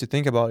 You don't have to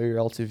think about your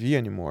LTV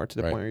anymore to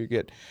the point where you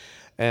get.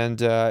 And,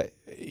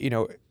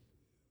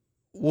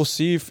 we'll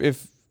see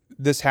if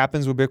this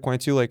happens with Bitcoin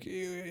too. Like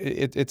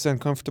it's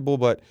uncomfortable,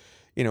 but,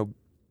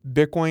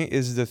 Bitcoin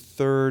is the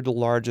third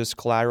largest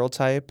collateral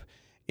type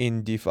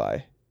in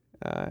DeFi.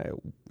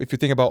 If you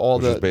think about all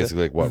Which is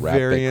basically like what, wrap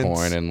variants,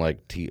 Bitcoin and like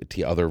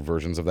other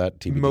versions of that,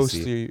 TBTC?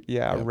 Mostly,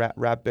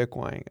 wrap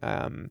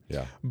Bitcoin.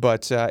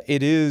 But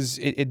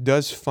it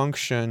does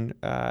function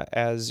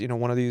as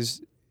one of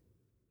these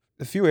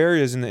a few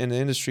areas in the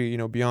industry,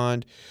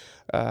 beyond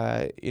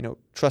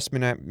trust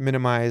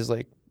minimize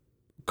like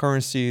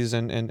currencies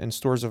and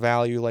stores of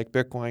value like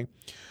Bitcoin.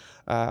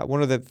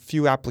 One of the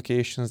few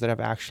applications that have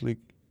actually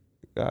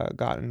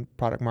gotten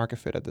product market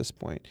fit at this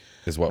point.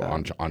 Is what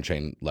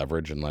on-chain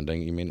leverage and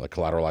lending, you mean? Like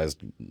collateralized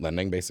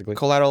lending, basically?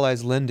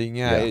 Collateralized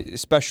lending,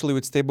 especially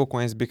with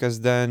stablecoins,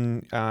 because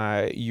then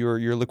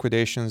your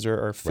liquidations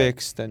are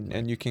fixed,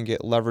 and you can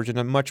get leverage in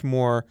a much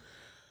more,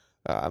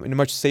 in a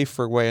much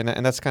safer way.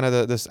 And that's kind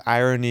of this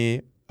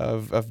irony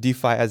of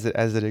DeFi as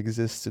it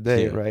exists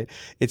today, right?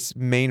 Its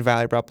main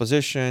value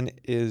proposition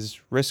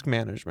is risk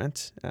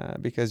management,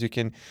 because you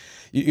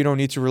don't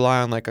need to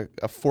rely on like a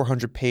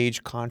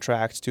 400-page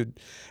contract to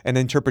an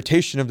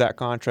interpretation of that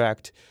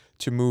contract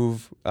to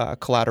move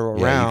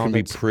collateral around. You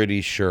can be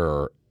pretty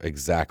sure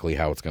exactly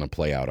how it's going to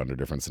play out under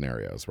different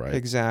scenarios, right?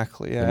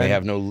 Exactly. Yeah. It may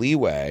have no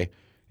leeway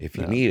if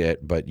you need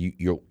it, but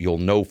you'll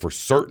know for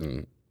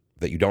certain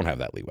that you don't have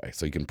that leeway,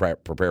 so you can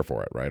prepare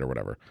for it, right, or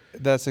whatever.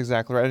 That's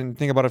exactly right. And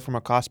think about it from a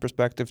cost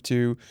perspective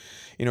too.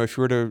 If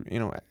you were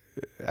to,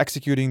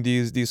 executing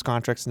these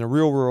contracts in the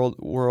real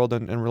world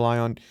and rely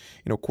on,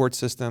 court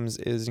systems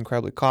is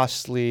incredibly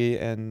costly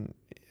and,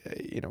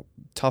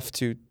 tough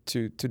to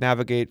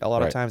navigate a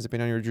lot of times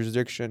depending on your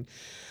jurisdiction.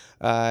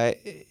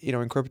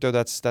 In crypto,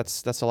 that's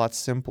a lot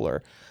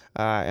simpler,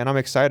 and I'm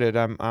excited.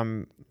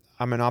 I'm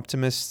an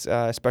optimist,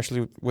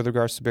 especially with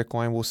regards to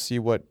Bitcoin. We'll see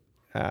what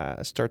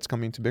starts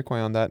coming to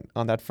Bitcoin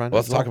on that front.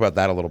 Well, let's talk about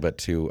that a little bit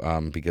too,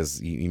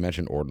 because you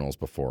mentioned ordinals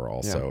before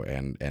also,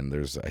 and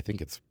there's, I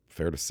think it's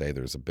fair to say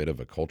there's a bit of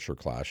a culture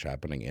clash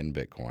happening in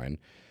Bitcoin.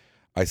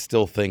 I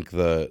still think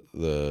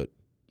the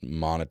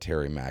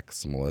monetary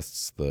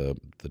maximalists, the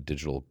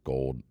digital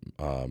gold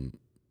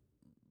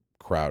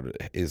crowd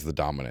is the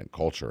dominant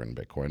culture in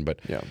Bitcoin, but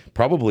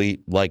probably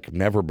like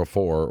never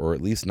before, or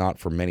at least not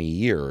for many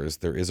years,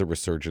 there is a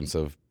resurgence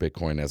of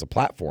Bitcoin as a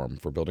platform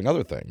for building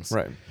other things.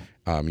 Right.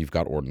 You've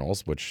got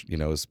ordinals, which,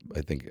 is,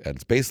 I think at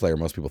its base layer,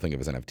 most people think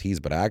of as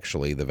NFTs, but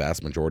actually the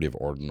vast majority of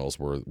ordinals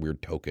were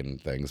weird token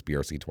things,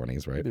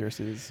 BRC20s, right?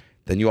 BRCs.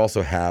 Then you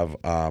also have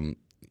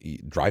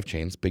drive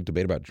chains, big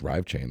debate about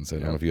drive chains. I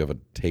don't know if you have a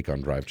take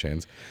on drive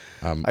chains.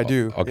 I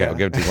do. Okay, I'll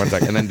give it to you 1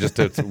 second. And then just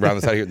to round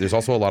this out here, there's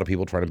also a lot of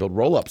people trying to build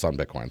roll-ups on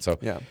Bitcoin. So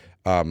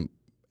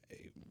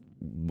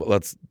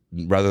let's,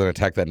 rather than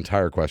attack that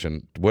entire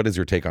question, what is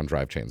your take on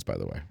drive chains, by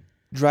the way?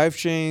 Drive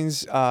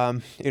chains,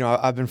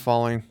 I've been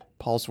following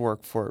Paul's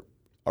work for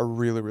a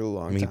really, really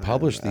long time. He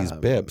published these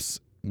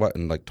BIPs,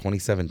 in like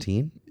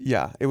 2017?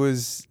 Yeah, it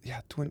was,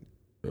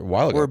 a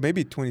while ago. Or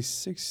maybe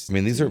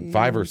 2016. These are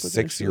 5 or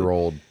 6 year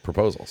old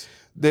proposals.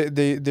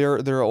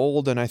 They're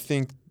old, and I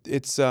think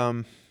it's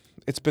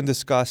been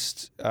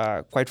discussed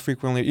quite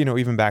frequently,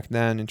 even back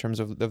then in terms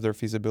of their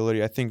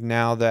feasibility. I think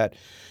now that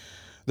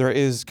there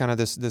is kind of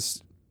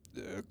this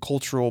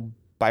cultural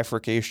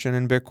bifurcation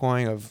in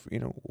Bitcoin of,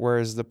 where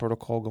is the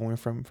protocol going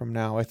from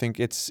now? I think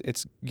it's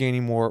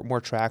gaining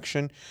more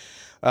traction.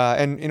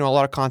 And, a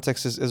lot of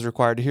context is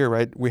required here,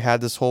 right? We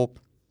had this whole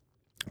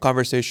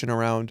conversation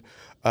around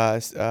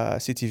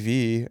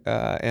CTV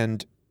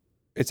and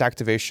its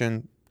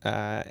activation,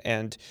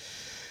 and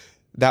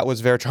that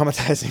was very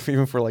traumatizing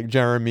even for like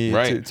Jeremy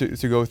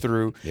to go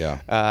through.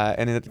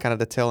 And in kind of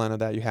the tail end of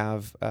that, you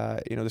have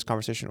this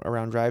conversation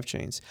around drive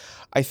chains.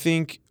 I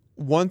think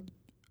one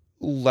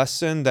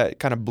lesson that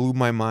kind of blew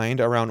my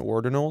mind around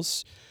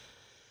ordinals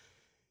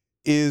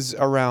is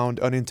around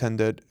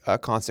unintended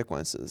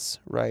consequences,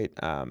 right?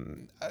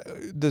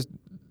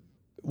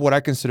 What I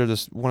consider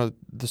one of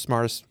the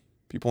smartest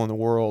people in the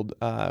world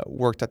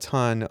worked a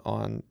ton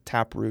on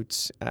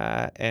Taproots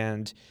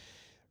and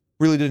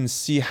really didn't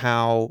see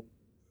how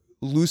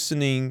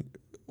loosening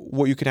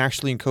what you can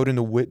actually encode in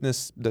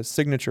the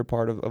signature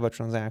part of a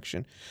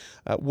transaction,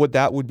 what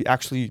that would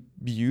actually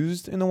be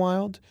used in the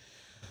wild.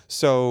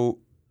 So,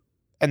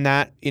 and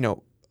that,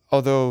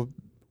 although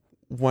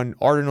when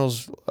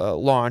ordinals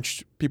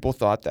launched, people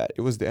thought that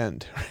it was the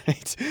end,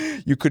 right?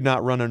 You could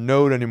not run a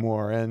node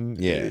anymore, and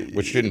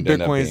which didn't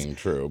end up being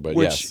true, but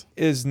which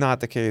is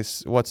not the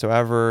case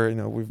whatsoever.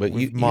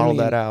 We've modeled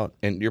that out.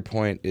 And your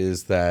point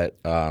is that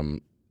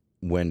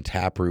when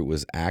Taproot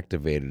was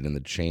activated in the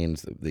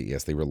chains,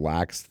 they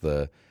relaxed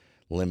the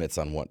limits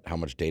on how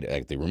much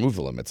data. They removed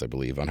the limits, I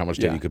believe, on how much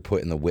data you could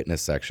put in the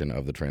witness section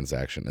of the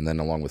transaction, and then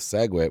along with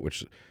SegWit,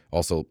 which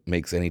also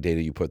makes any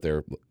data you put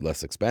there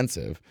less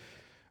expensive.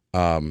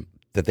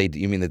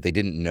 You mean that they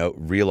didn't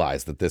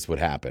realize that this would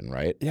happen,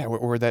 right? Yeah,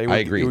 or that I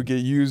agree. It would get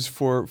used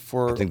for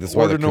I think this is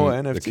why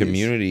NFTs. The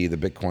community, the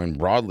Bitcoin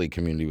broadly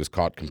community, was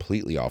caught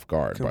completely off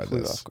guard by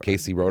this.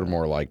 Casey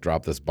Rodarmore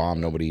dropped this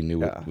bomb. Nobody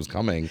knew it was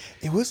coming.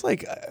 It was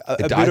like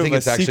I think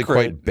it's actually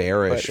quite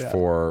bearish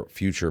for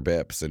future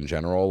BIPs in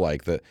general.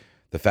 Like the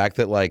fact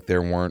that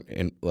there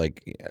weren't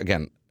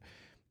again,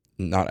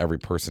 not every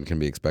person can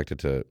be expected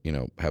to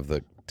have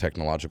the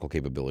technological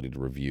capability to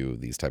review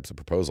these types of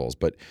proposals,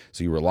 but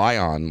so you rely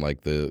on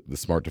the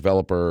smart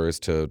developers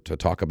to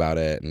talk about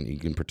it, and you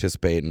can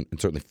participate and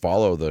certainly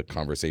follow the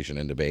conversation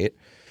and debate,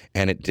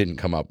 and it didn't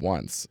come up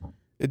once.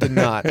 It did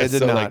not. It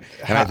did not.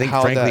 And I think,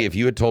 frankly, if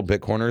you had told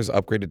Bitcoiners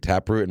upgrade to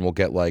Taproot and we'll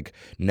get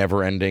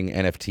never-ending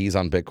NFTs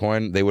on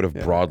Bitcoin, they would have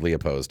broadly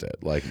opposed it.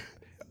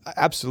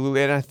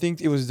 Absolutely, and I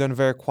think it was done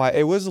very quiet.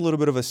 It was a little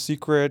bit of a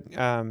secret.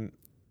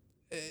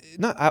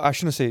 I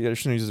shouldn't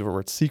use the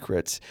word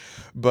secrets,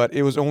 but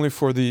it was only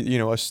for the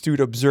astute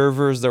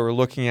observers that were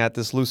looking at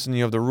this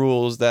loosening of the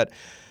rules that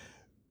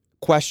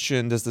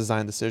questioned this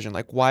design decision.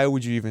 Like, why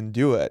would you even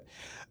do it?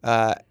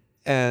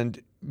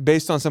 And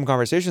based on some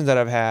conversations that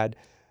I've had,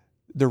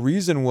 the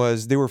reason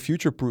was they were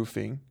future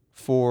proofing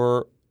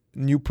for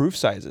new proof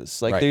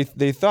sizes. Like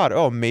they thought,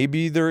 oh,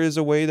 maybe there is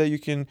a way that you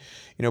can,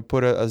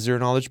 put a zero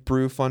knowledge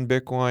proof on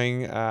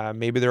Bitcoin.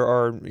 Maybe there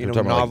are,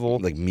 novel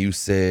like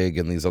Musig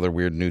and these other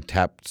weird new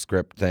tap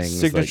script things,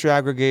 signature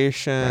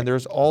aggregation. Right.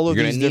 There's all of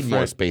these different. Need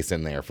more space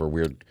in there for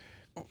weird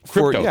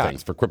crypto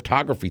things, for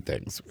cryptography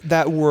things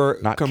that were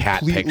not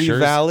completely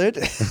valid.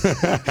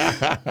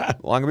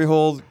 Long and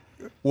behold,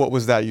 what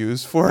was that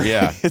used for?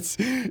 Yeah, it's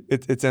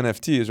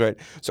NFTs, right?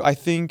 So I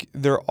think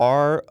there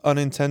are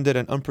unintended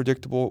and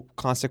unpredictable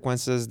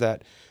consequences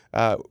that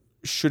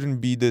shouldn't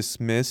be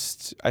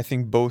dismissed. I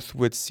think both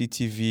with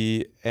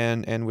CTV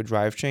and with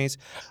drive chains.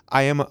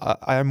 I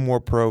am more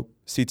pro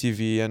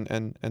CTV,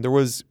 and there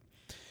was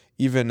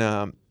even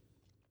a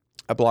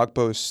blog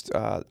post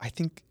I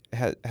think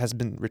has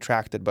been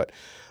retracted, but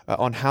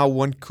on how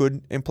one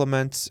could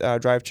implement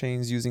drive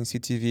chains using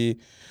CTV.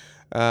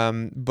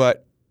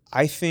 But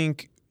I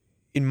think,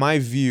 in my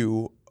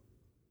view,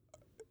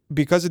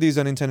 because of these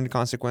unintended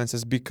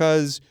consequences,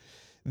 because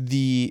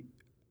the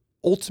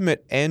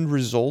ultimate end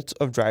result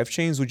of drive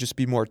chains would just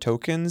be more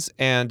tokens,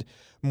 and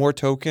more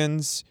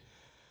tokens,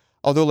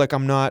 although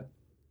I'm not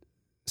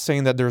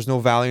saying that there's no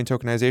value in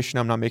tokenization,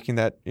 I'm not making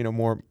that,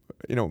 more,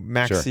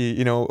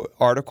 maxi, sure.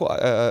 Article,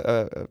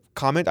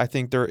 comment. I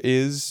think there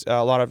is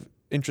a lot of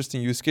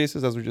interesting use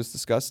cases, as we just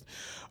discussed,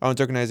 on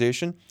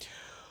tokenization.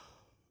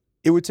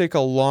 It would take a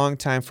long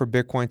time for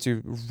Bitcoin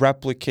to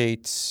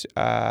replicate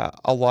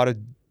a lot of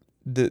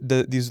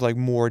these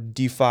more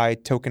DeFi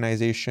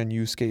tokenization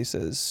use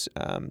cases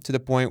to the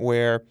point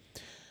where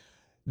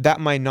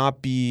that might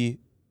not be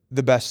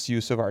the best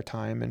use of our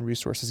time and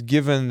resources,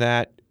 given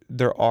that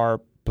there are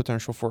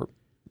potential for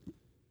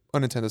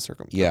unintended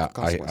consequences. Yeah,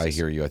 I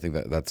hear you. I think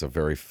that's a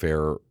very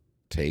fair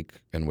take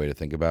and way to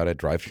think about it.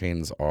 Drive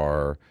chains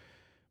are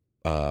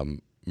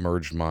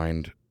merged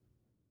mined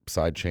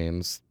side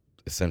chains,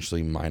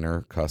 essentially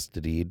miner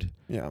custodied.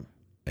 Yeah.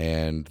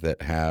 And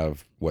that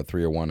have what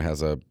 301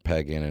 has a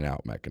peg in and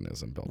out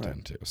mechanism built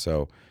into.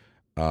 So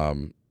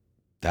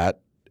that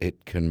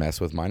it can mess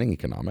with mining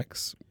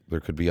economics. There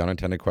could be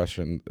unintended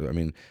question. I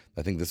mean,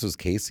 I think this was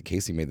Casey.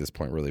 Casey made this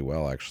point really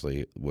well,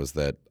 actually, was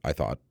that I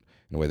thought,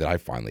 in a way that I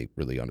finally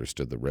really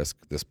understood the risk,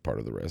 this part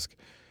of the risk,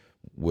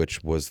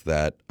 which was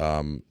that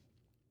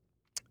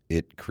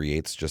it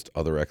creates just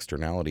other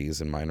externalities,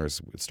 and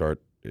miners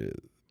start,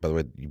 by the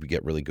way, you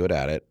get really good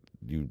at it.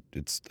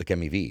 It's like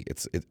MEV.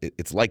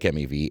 It's like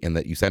MEV in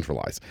that you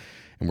centralize,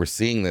 and we're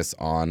seeing this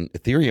on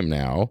Ethereum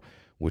now,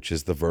 which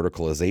is the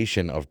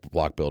verticalization of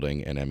block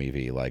building and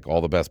MEV. Like, all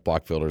the best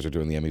block builders are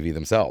doing the MEV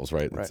themselves,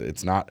 right?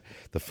 It's not,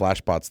 the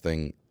Flashbots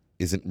thing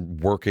isn't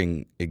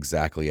working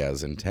exactly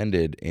as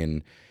intended.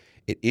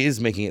 It is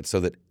making it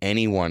so that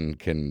anyone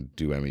can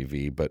do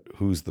MEV, but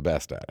who's the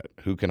best at it?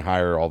 Who can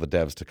hire all the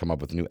devs to come up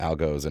with new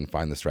algos and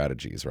find the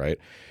strategies, right?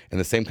 And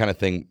the same kind of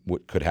thing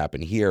could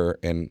happen here.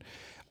 And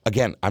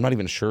again, I'm not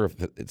even sure if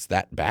it's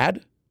that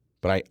bad,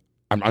 but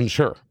I'm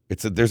unsure.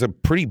 There's a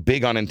pretty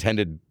big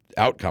unintended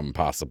outcome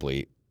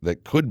possibly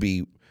that could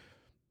be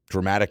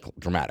dramatic.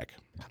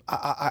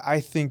 I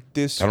think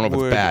this. I don't know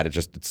if it's bad.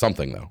 It's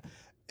something though.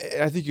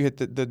 I think you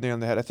hit the nail on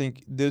the head. I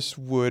think this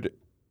would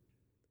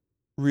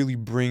really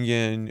bring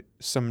in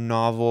some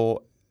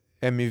novel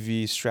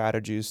MEV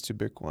strategies to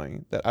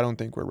Bitcoin that I don't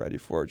think we're ready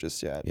for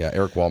just yet. Yeah,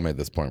 Eric Wall made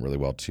this point really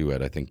well too.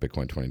 I think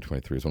Bitcoin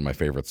 2023 is one of my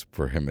favorites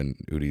for him and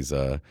Udi's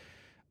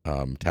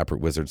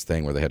Taproot Wizards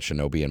thing, where they had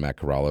Shinobi and Matt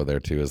Corallo there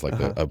too as like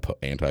the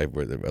anti,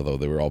 although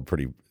they were all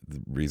pretty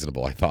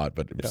reasonable, I thought,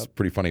 but it was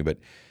pretty funny. But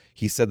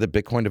he said that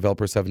Bitcoin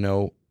developers have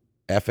no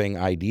effing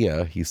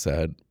idea, he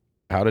said,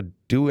 how to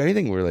do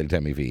anything related to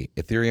MEV.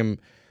 Ethereum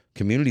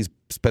communities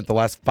spent the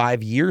last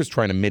 5 years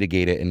trying to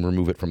mitigate it and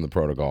remove it from the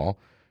protocol.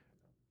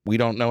 We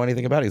don't know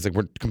anything about it. He's like,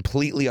 we're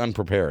completely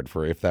unprepared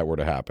for if that were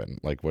to happen,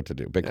 like what to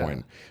do.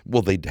 Bitcoin,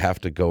 well, they'd have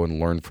to go and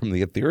learn from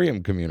the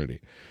Ethereum community.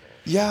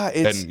 Yeah,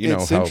 it's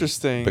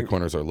interesting.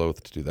 Bitcoiners are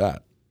loath to do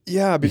that.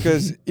 Yeah,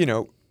 because,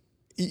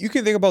 you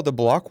can think about the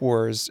block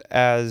wars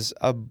as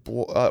a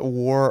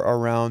war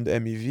around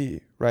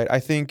MEV, right? I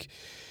think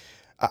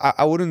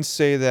I wouldn't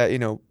say that,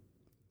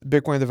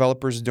 Bitcoin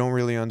developers don't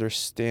really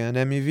understand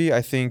MEV.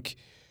 I think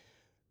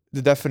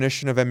the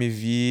definition of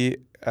MEV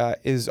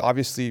is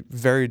obviously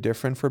very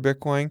different for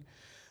Bitcoin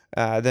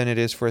than it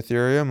is for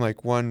Ethereum.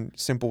 Like, one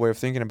simple way of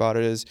thinking about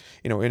it is,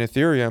 in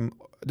Ethereum,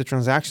 the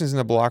transactions in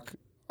the block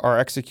are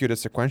executed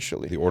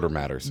sequentially. The order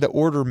matters. The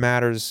order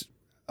matters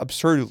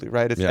absurdly,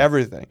 right? It's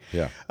everything.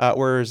 Yeah.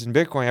 Whereas in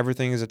Bitcoin,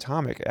 everything is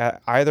atomic.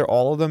 Either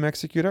all of them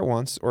execute at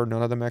once or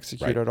none of them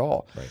execute at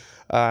all.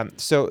 Right.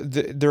 So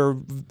there are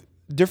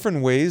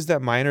different ways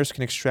that miners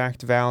can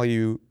extract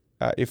value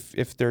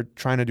if they're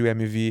trying to do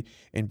MEV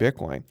in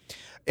Bitcoin.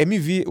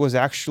 MEV was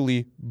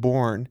actually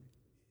born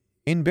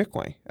in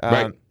Bitcoin.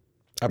 Right.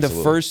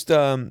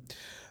 Absolutely.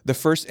 The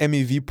first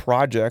MEV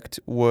project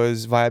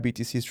was via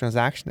BTC's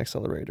transaction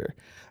accelerator.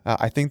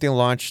 I think they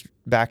launched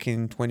back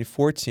in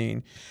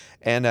 2014.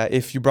 And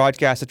if you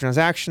broadcast a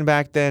transaction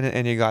back then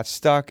and you got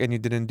stuck and you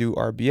didn't do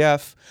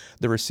RBF,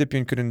 the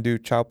recipient couldn't do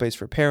child pays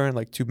for parent,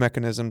 like two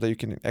mechanisms that you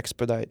can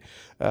expedite,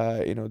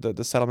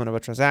 the settlement of a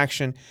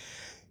transaction.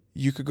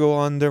 You could go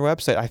on their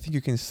website. I think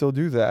you can still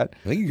do that.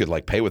 I think you could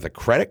like pay with a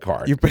credit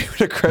card. You pay with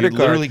a credit You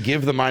card. literally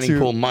give the mining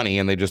pool money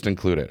and they just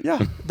include it.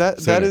 Yeah,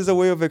 that is a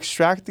way of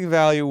extracting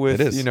value with,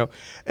 It is.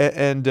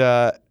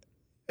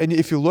 And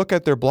if you look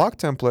at their block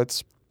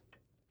templates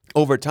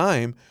over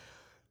time,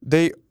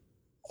 they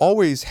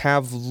always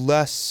have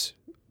less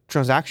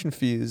transaction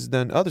fees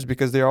than others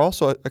because they are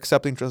also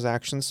accepting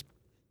transactions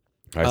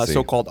I see.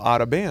 so-called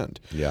out of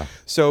band. Yeah.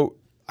 So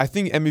I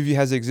think MEV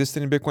has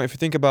existed in Bitcoin. If you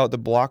think about the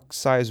block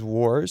size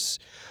wars,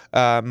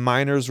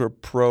 miners were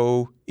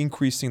pro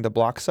increasing the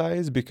block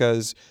size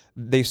because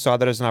they saw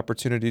that as an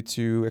opportunity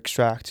to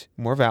extract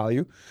more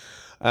value.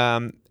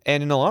 And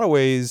in a lot of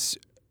ways,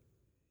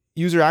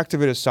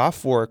 user-activated soft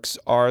forks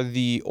are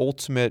the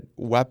ultimate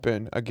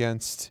weapon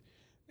against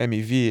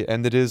MEV,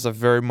 and it is a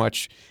very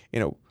much,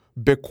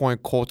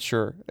 Bitcoin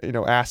culture,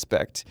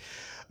 aspect.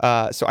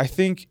 So I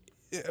think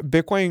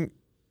Bitcoin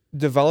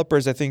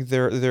developers, I think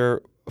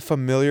they're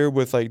familiar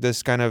with like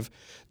this kind of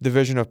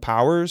division of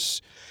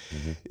powers.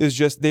 Is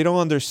just they don't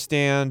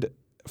understand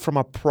from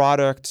a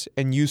product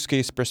and use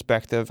case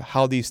perspective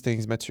how these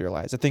things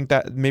materialize. I think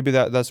that maybe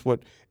that's what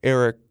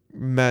Eric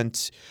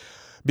meant,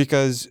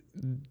 because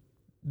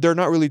they're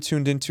not really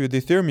tuned into the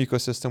Ethereum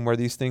ecosystem where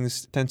these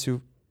things tend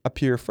to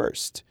appear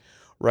first,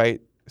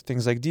 right?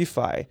 Things like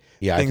DeFi.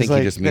 Yeah, I things think like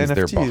he just means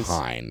they're NFTs.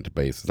 behind.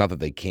 But it's not that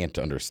they can't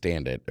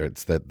understand it.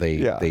 It's that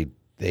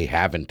they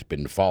haven't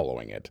been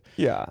following it.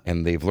 Yeah.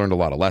 And they've learned a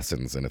lot of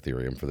lessons in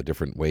Ethereum for the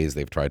different ways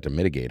they've tried to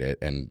mitigate it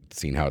and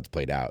seen how it's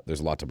played out. There's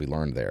a lot to be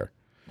learned there.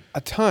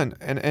 A ton.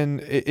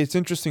 And it's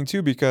interesting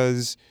too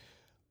because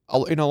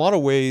in a lot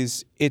of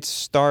ways it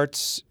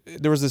starts,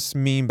 there was this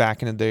meme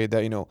back in the day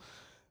that,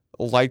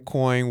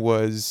 Litecoin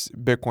was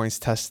Bitcoin's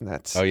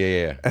testnet. Oh,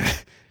 yeah.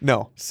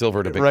 No.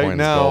 Silver to Bitcoin's Right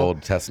now-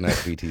 gold, testnet,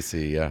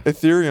 BTC, yeah.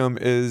 Ethereum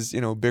is,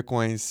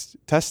 Bitcoin's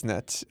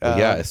testnet.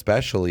 Yeah,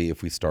 especially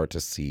if we start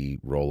to see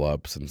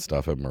roll-ups and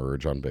stuff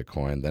emerge on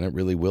Bitcoin, then it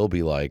really will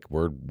be like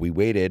we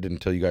waited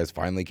until you guys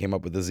finally came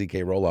up with the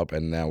ZK roll-up,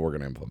 and now we're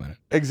going to implement it.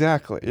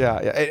 Exactly. Yeah.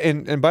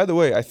 And by the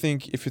way, I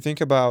think if you think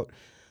about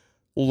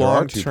There are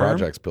long two term,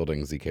 projects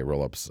building ZK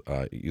rollups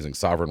using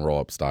sovereign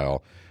rollup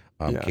style.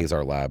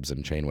 Kazar Labs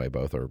and Chainway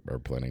both are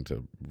planning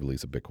to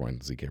release a Bitcoin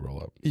ZK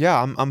rollup.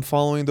 yeah, I'm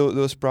following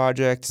those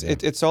projects. Yeah.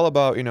 It's all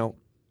about,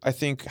 I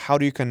think how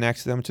do you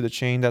connect them to the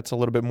chain? That's a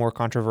little bit more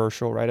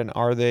controversial, right? And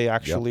are they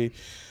actually,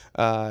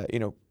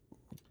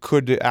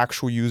 could the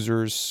actual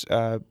users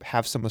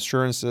have some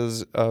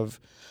assurances of,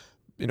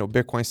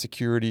 Bitcoin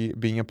security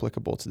being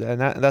applicable to that?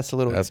 And that's a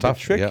little That's bit tough,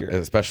 trickier.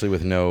 especially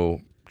with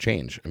no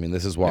change. I mean,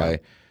 this is why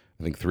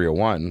I think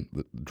 301,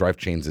 the drive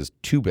chains is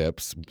 2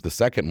 bips. The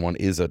second one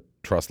is a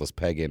trustless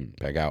peg in,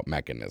 peg out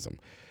mechanism.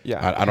 Yeah,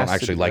 I it don't has to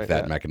actually be, like right?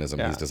 that Yeah. mechanism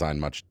Yeah. he's designed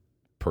much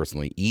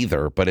personally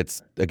either, but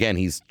it's, again,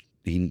 he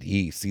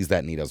sees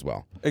that need as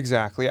well.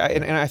 Exactly.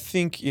 And I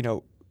think,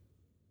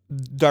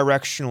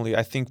 directionally,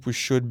 I think we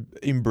should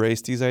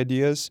embrace these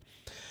ideas.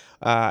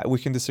 We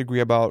can disagree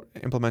about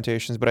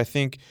implementations, but I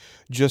think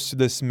just to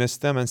dismiss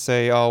them and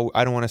say, oh,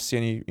 I don't want to see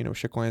any,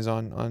 shitcoins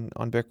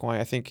on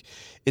Bitcoin, I think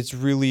it's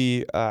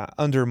really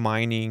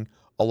undermining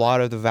a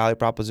lot of the value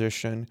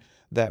proposition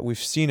that we've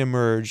seen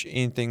emerge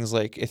in things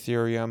like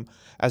Ethereum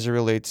as it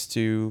relates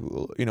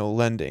to,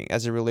 lending,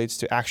 as it relates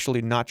to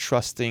actually not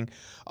trusting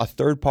a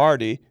third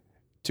party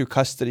to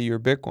custody your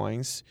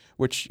Bitcoins,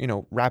 which,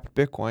 wrapped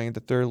Bitcoin, the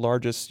third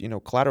largest,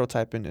 collateral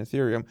type in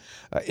Ethereum,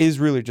 is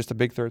really just a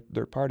big third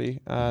party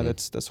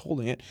that's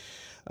holding it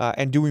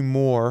and doing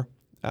more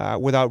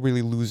without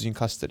really losing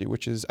custody,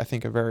 which is, I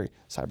think, a very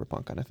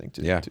cyberpunk kind of thing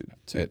to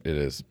It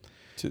is.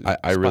 to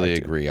I really aspire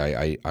to. agree.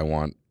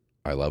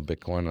 I love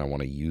Bitcoin and I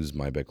want to use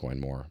my Bitcoin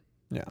more.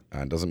 Yeah.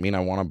 It doesn't mean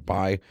I want to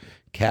buy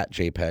cat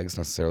JPEGs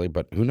necessarily,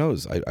 but who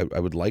knows? I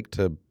would like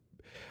to.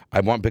 I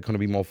want Bitcoin to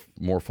be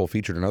more full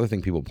featured. Another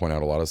thing people point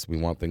out a lot is we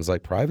want things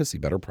like privacy,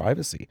 better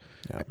privacy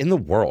in the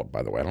world.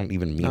 By the way, I don't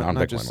even mean on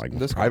not Bitcoin. just Like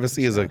this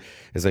privacy context,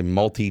 is a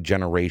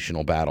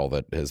multi-generational battle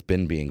that has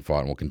been being fought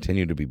and will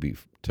continue to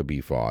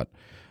be fought.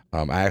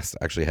 I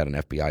actually had an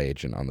FBI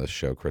agent on this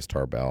show, Chris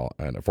Tarbell,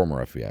 and a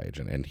former FBI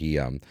agent, and he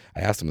I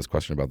asked him this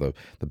question about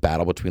the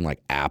battle between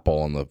like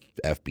Apple and the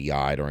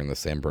FBI during the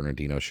San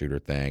Bernardino shooter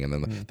thing, and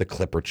then the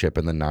Clipper chip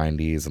in the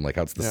 90s, and like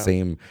how it's the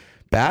same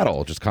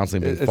battle just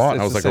constantly being fought.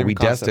 And I was like, are we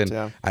destined?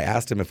 Yeah. I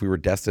asked him if we were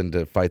destined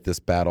to fight this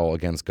battle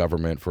against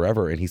government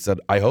forever, and he said,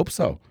 I hope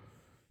so.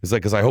 He's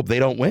like, because I hope they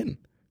don't win.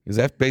 He's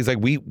like,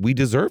 we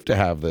deserve to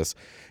have this.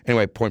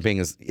 Anyway, point being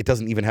is it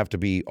doesn't even have to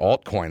be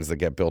altcoins that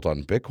get built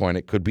on Bitcoin.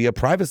 It could be a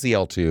privacy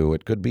L2.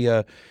 It could be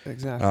a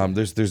Exactly.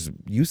 There's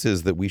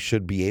uses that we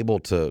should be able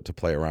to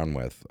play around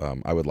with.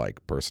 I would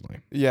like personally.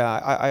 Yeah,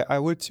 I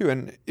would too.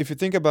 And if you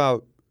think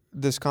about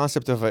this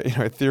concept of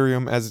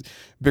Ethereum as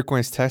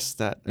Bitcoin's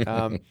testnet.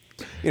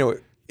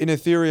 In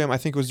Ethereum, I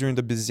think it was during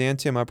the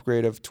Byzantium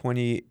upgrade of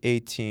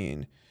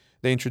 2018,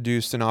 they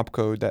introduced an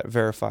opcode that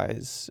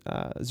verifies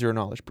zero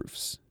knowledge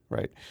proofs,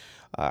 right?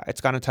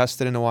 It's gotten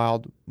tested in the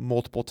wild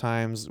multiple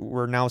times.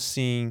 We're now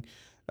seeing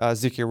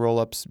ZK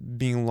rollups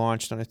being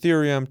launched on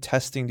Ethereum,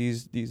 testing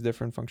these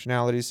different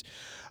functionalities.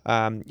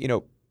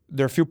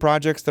 There are a few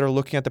projects that are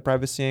looking at the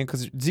privacy end,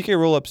 because ZK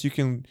rollups you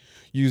can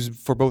use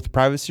for both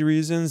privacy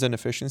reasons and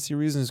efficiency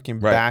reasons. You can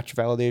batch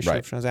validation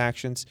of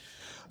transactions,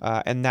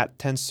 and that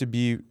tends to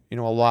be a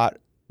lot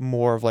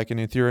more of like an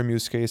Ethereum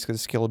use case,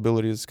 because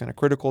scalability is kind of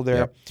critical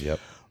there. Yep.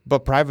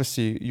 But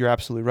privacy, you're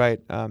absolutely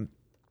right.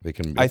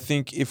 I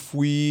think if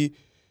we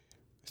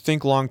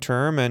think long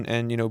term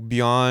and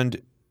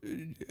beyond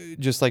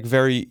just like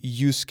very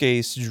use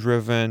case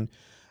driven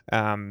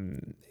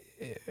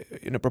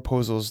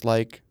proposals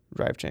like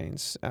drive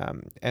chains,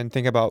 and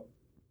think about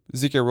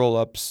ZK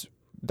rollups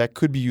that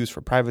could be used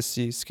for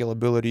privacy,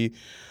 scalability,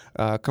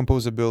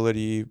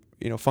 composability,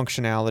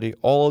 functionality,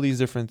 all of these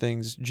different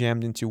things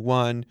jammed into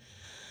one,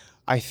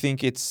 I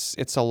think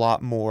it's a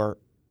lot more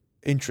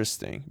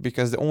interesting,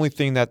 because the only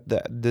thing that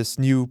this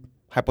new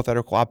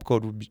hypothetical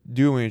opcode would be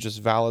doing is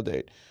just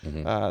validate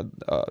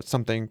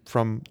something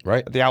from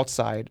the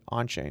outside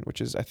on chain,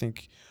 which is, I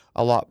think,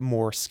 a lot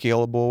more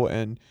scalable,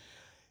 and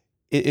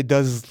it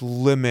does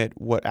limit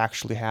what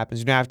actually happens.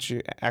 You don't have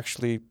to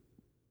actually,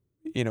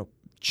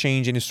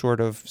 change any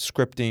sort of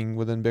scripting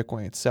within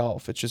Bitcoin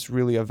itself. It's just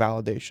really a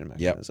validation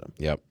mechanism.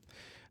 Yep.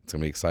 It's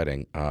going to be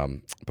exciting.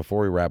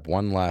 Before we wrap,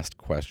 one last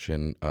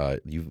question.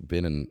 You've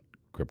been in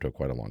crypto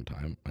quite a long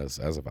time, as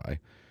have I.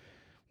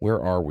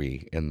 Where are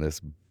we in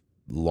this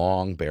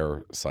long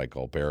bear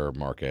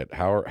market?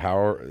 How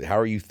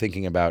are you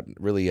thinking about,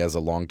 really, as a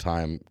long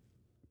time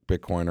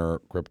Bitcoiner,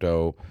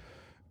 crypto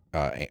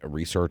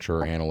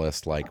researcher,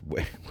 analyst, like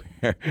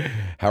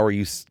how are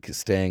you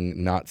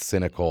staying not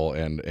cynical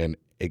and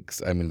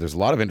I mean, there's a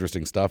lot of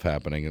interesting stuff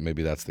happening, and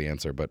maybe that's the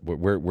answer, but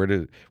where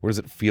does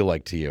it feel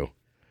like to you?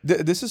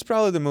 This is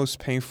probably the most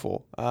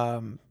painful.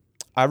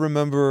 I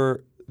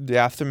remember the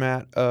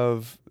aftermath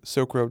of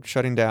Silk Road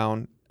shutting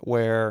down,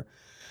 where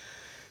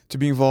to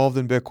be involved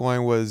in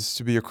Bitcoin was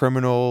to be a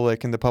criminal,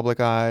 like in the public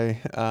eye.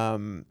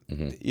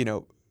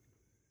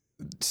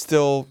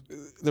 Still,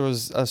 there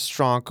was a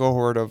strong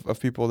cohort of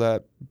people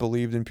that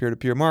believed in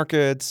peer-to-peer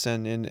markets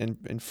and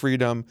in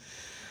freedom.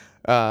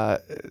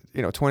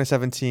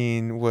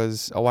 2017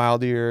 was a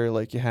wild year.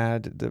 Like, you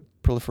had the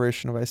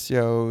proliferation of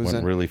ICOs.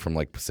 Went really from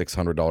like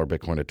 $600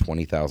 Bitcoin to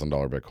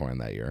 $20,000 Bitcoin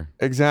that year.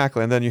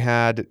 Exactly. And then you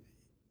had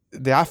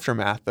the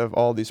aftermath of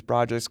all these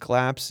projects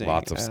collapsing.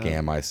 Lots of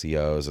scam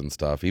ICOs and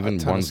stuff.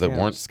 Even ones that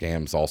weren't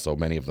scams, also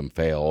many of them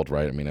failed,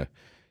 right? I mean, a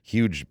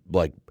huge,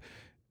 like,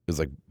 it was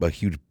like a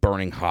huge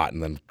burning hot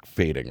and then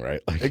fading,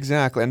 right? Like,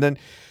 exactly. And then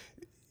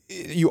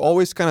you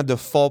always kind of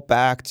default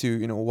back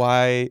to,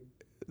 why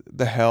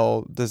the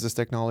hell does this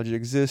technology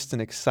exist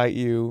and excite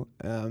you?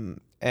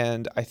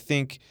 And I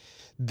think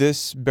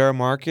this bear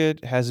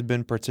market has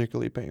been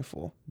particularly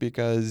painful,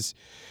 because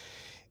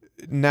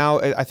now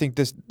I think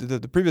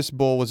the previous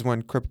bull was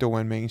when crypto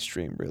went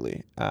mainstream,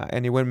 really.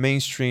 And it went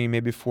mainstream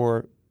maybe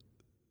for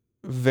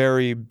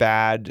very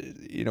bad,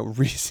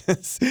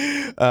 reasons.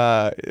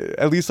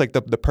 At least like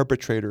the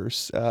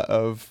perpetrators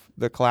of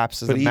the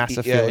collapses of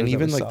massive failures. And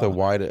even like the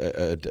wide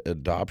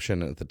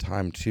adoption at the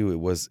time too.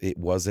 It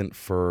wasn't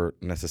for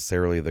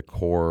necessarily the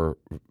core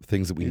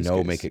things that we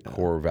know make it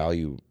core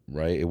value,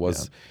 right? It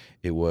was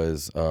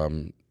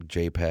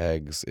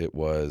JPEGs. It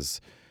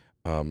was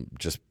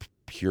just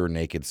pure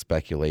naked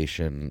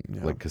speculation,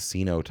 like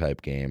casino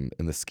type game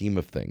in the scheme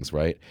of things,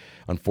 right?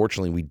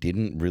 Unfortunately, we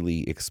didn't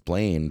really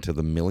explain to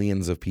the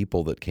millions of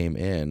people that came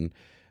in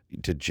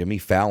to Jimmy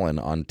Fallon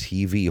on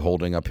TV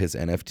holding up his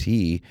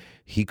NFT.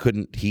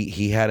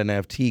 He had an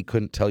NFT,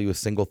 couldn't tell you a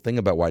single thing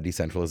about why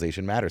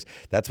decentralization matters.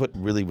 That's what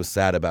really was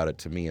sad about it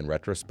to me in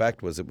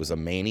retrospect, was it was a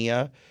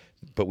mania,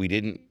 but we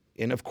didn't.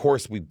 And of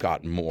course, we've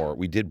got more.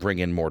 We did bring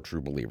in more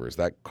true believers.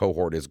 That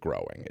cohort is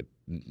growing. It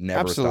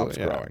never stops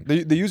growing.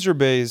 The user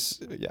base,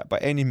 by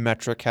any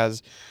metric,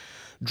 has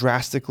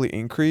drastically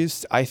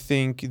increased. I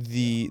think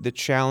the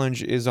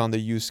challenge is on the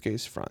use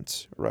case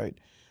front, right?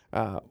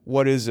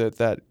 What is it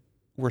that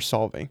we're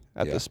solving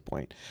at this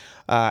point?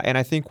 And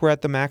I think we're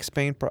at the max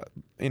pain,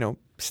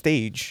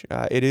 stage.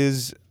 It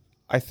is,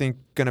 I think,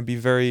 going to be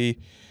very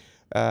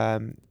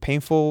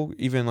painful,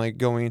 even like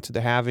going into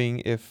the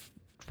halving, if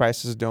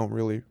prices don't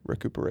really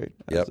recuperate.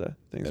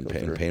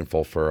 And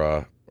painful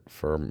for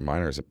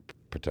miners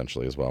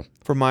potentially as well.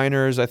 For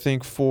miners, I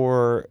think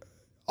for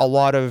a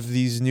lot of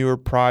these newer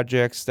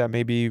projects that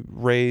may be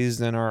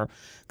raised and are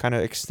kind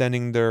of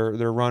extending their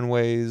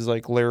runways,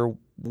 like layer 1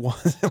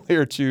 and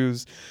layer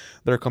 2s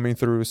that are coming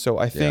through. So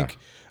I think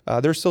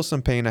there's still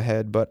some pain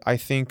ahead, but I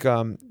think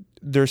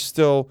there's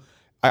still,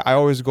 I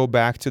always go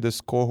back to this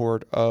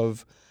cohort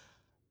of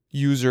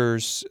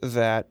users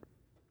that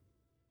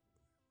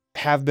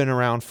have been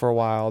around for a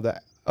while,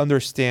 that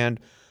understand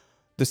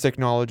this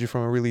technology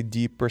from a really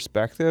deep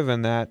perspective,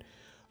 and that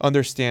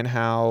understand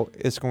how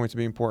it's going to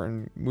be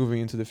important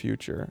moving into the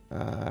future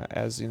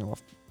as, a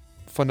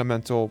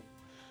fundamental,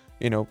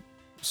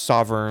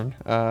 sovereign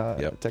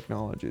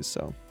technologies.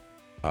 So.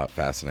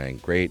 Fascinating.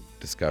 Great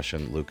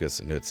discussion.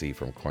 Lucas Nuzzi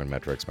from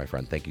Coinmetrics, my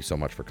friend. Thank you so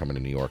much for coming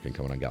to New York and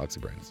coming on Galaxy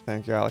Brains.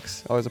 Thank you,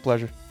 Alex. Always a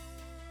pleasure.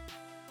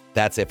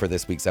 That's it for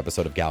this week's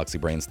episode of Galaxy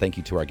Brains. Thank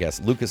you to our guests,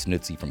 Lucas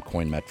Nuzzi from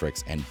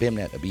Coinmetrics and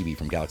Bimnet Abibi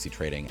from Galaxy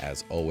Trading.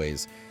 As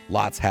always,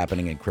 lots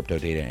happening in crypto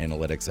data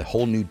analytics, a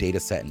whole new data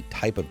set and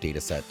type of data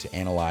set to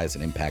analyze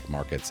and impact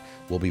markets.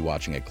 We'll be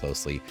watching it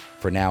closely.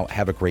 For now,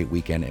 have a great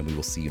weekend, and we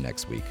will see you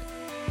next week.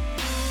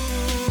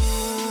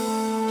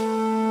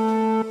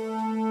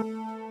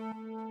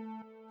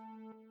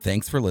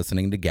 Thanks for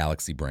listening to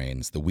Galaxy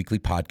Brains, the weekly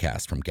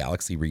podcast from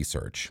Galaxy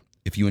Research.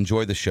 If you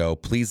enjoy the show,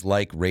 please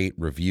like, rate,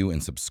 review,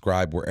 and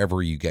subscribe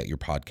wherever you get your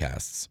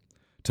podcasts.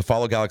 To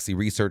follow Galaxy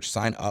Research,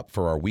 sign up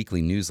for our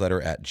weekly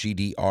newsletter at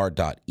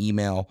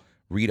gdr.email,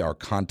 read our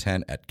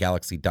content at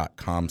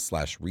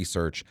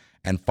galaxy.com/research,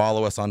 and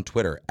follow us on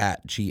Twitter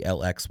at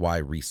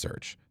GLXY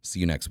Research. See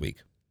you next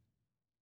week.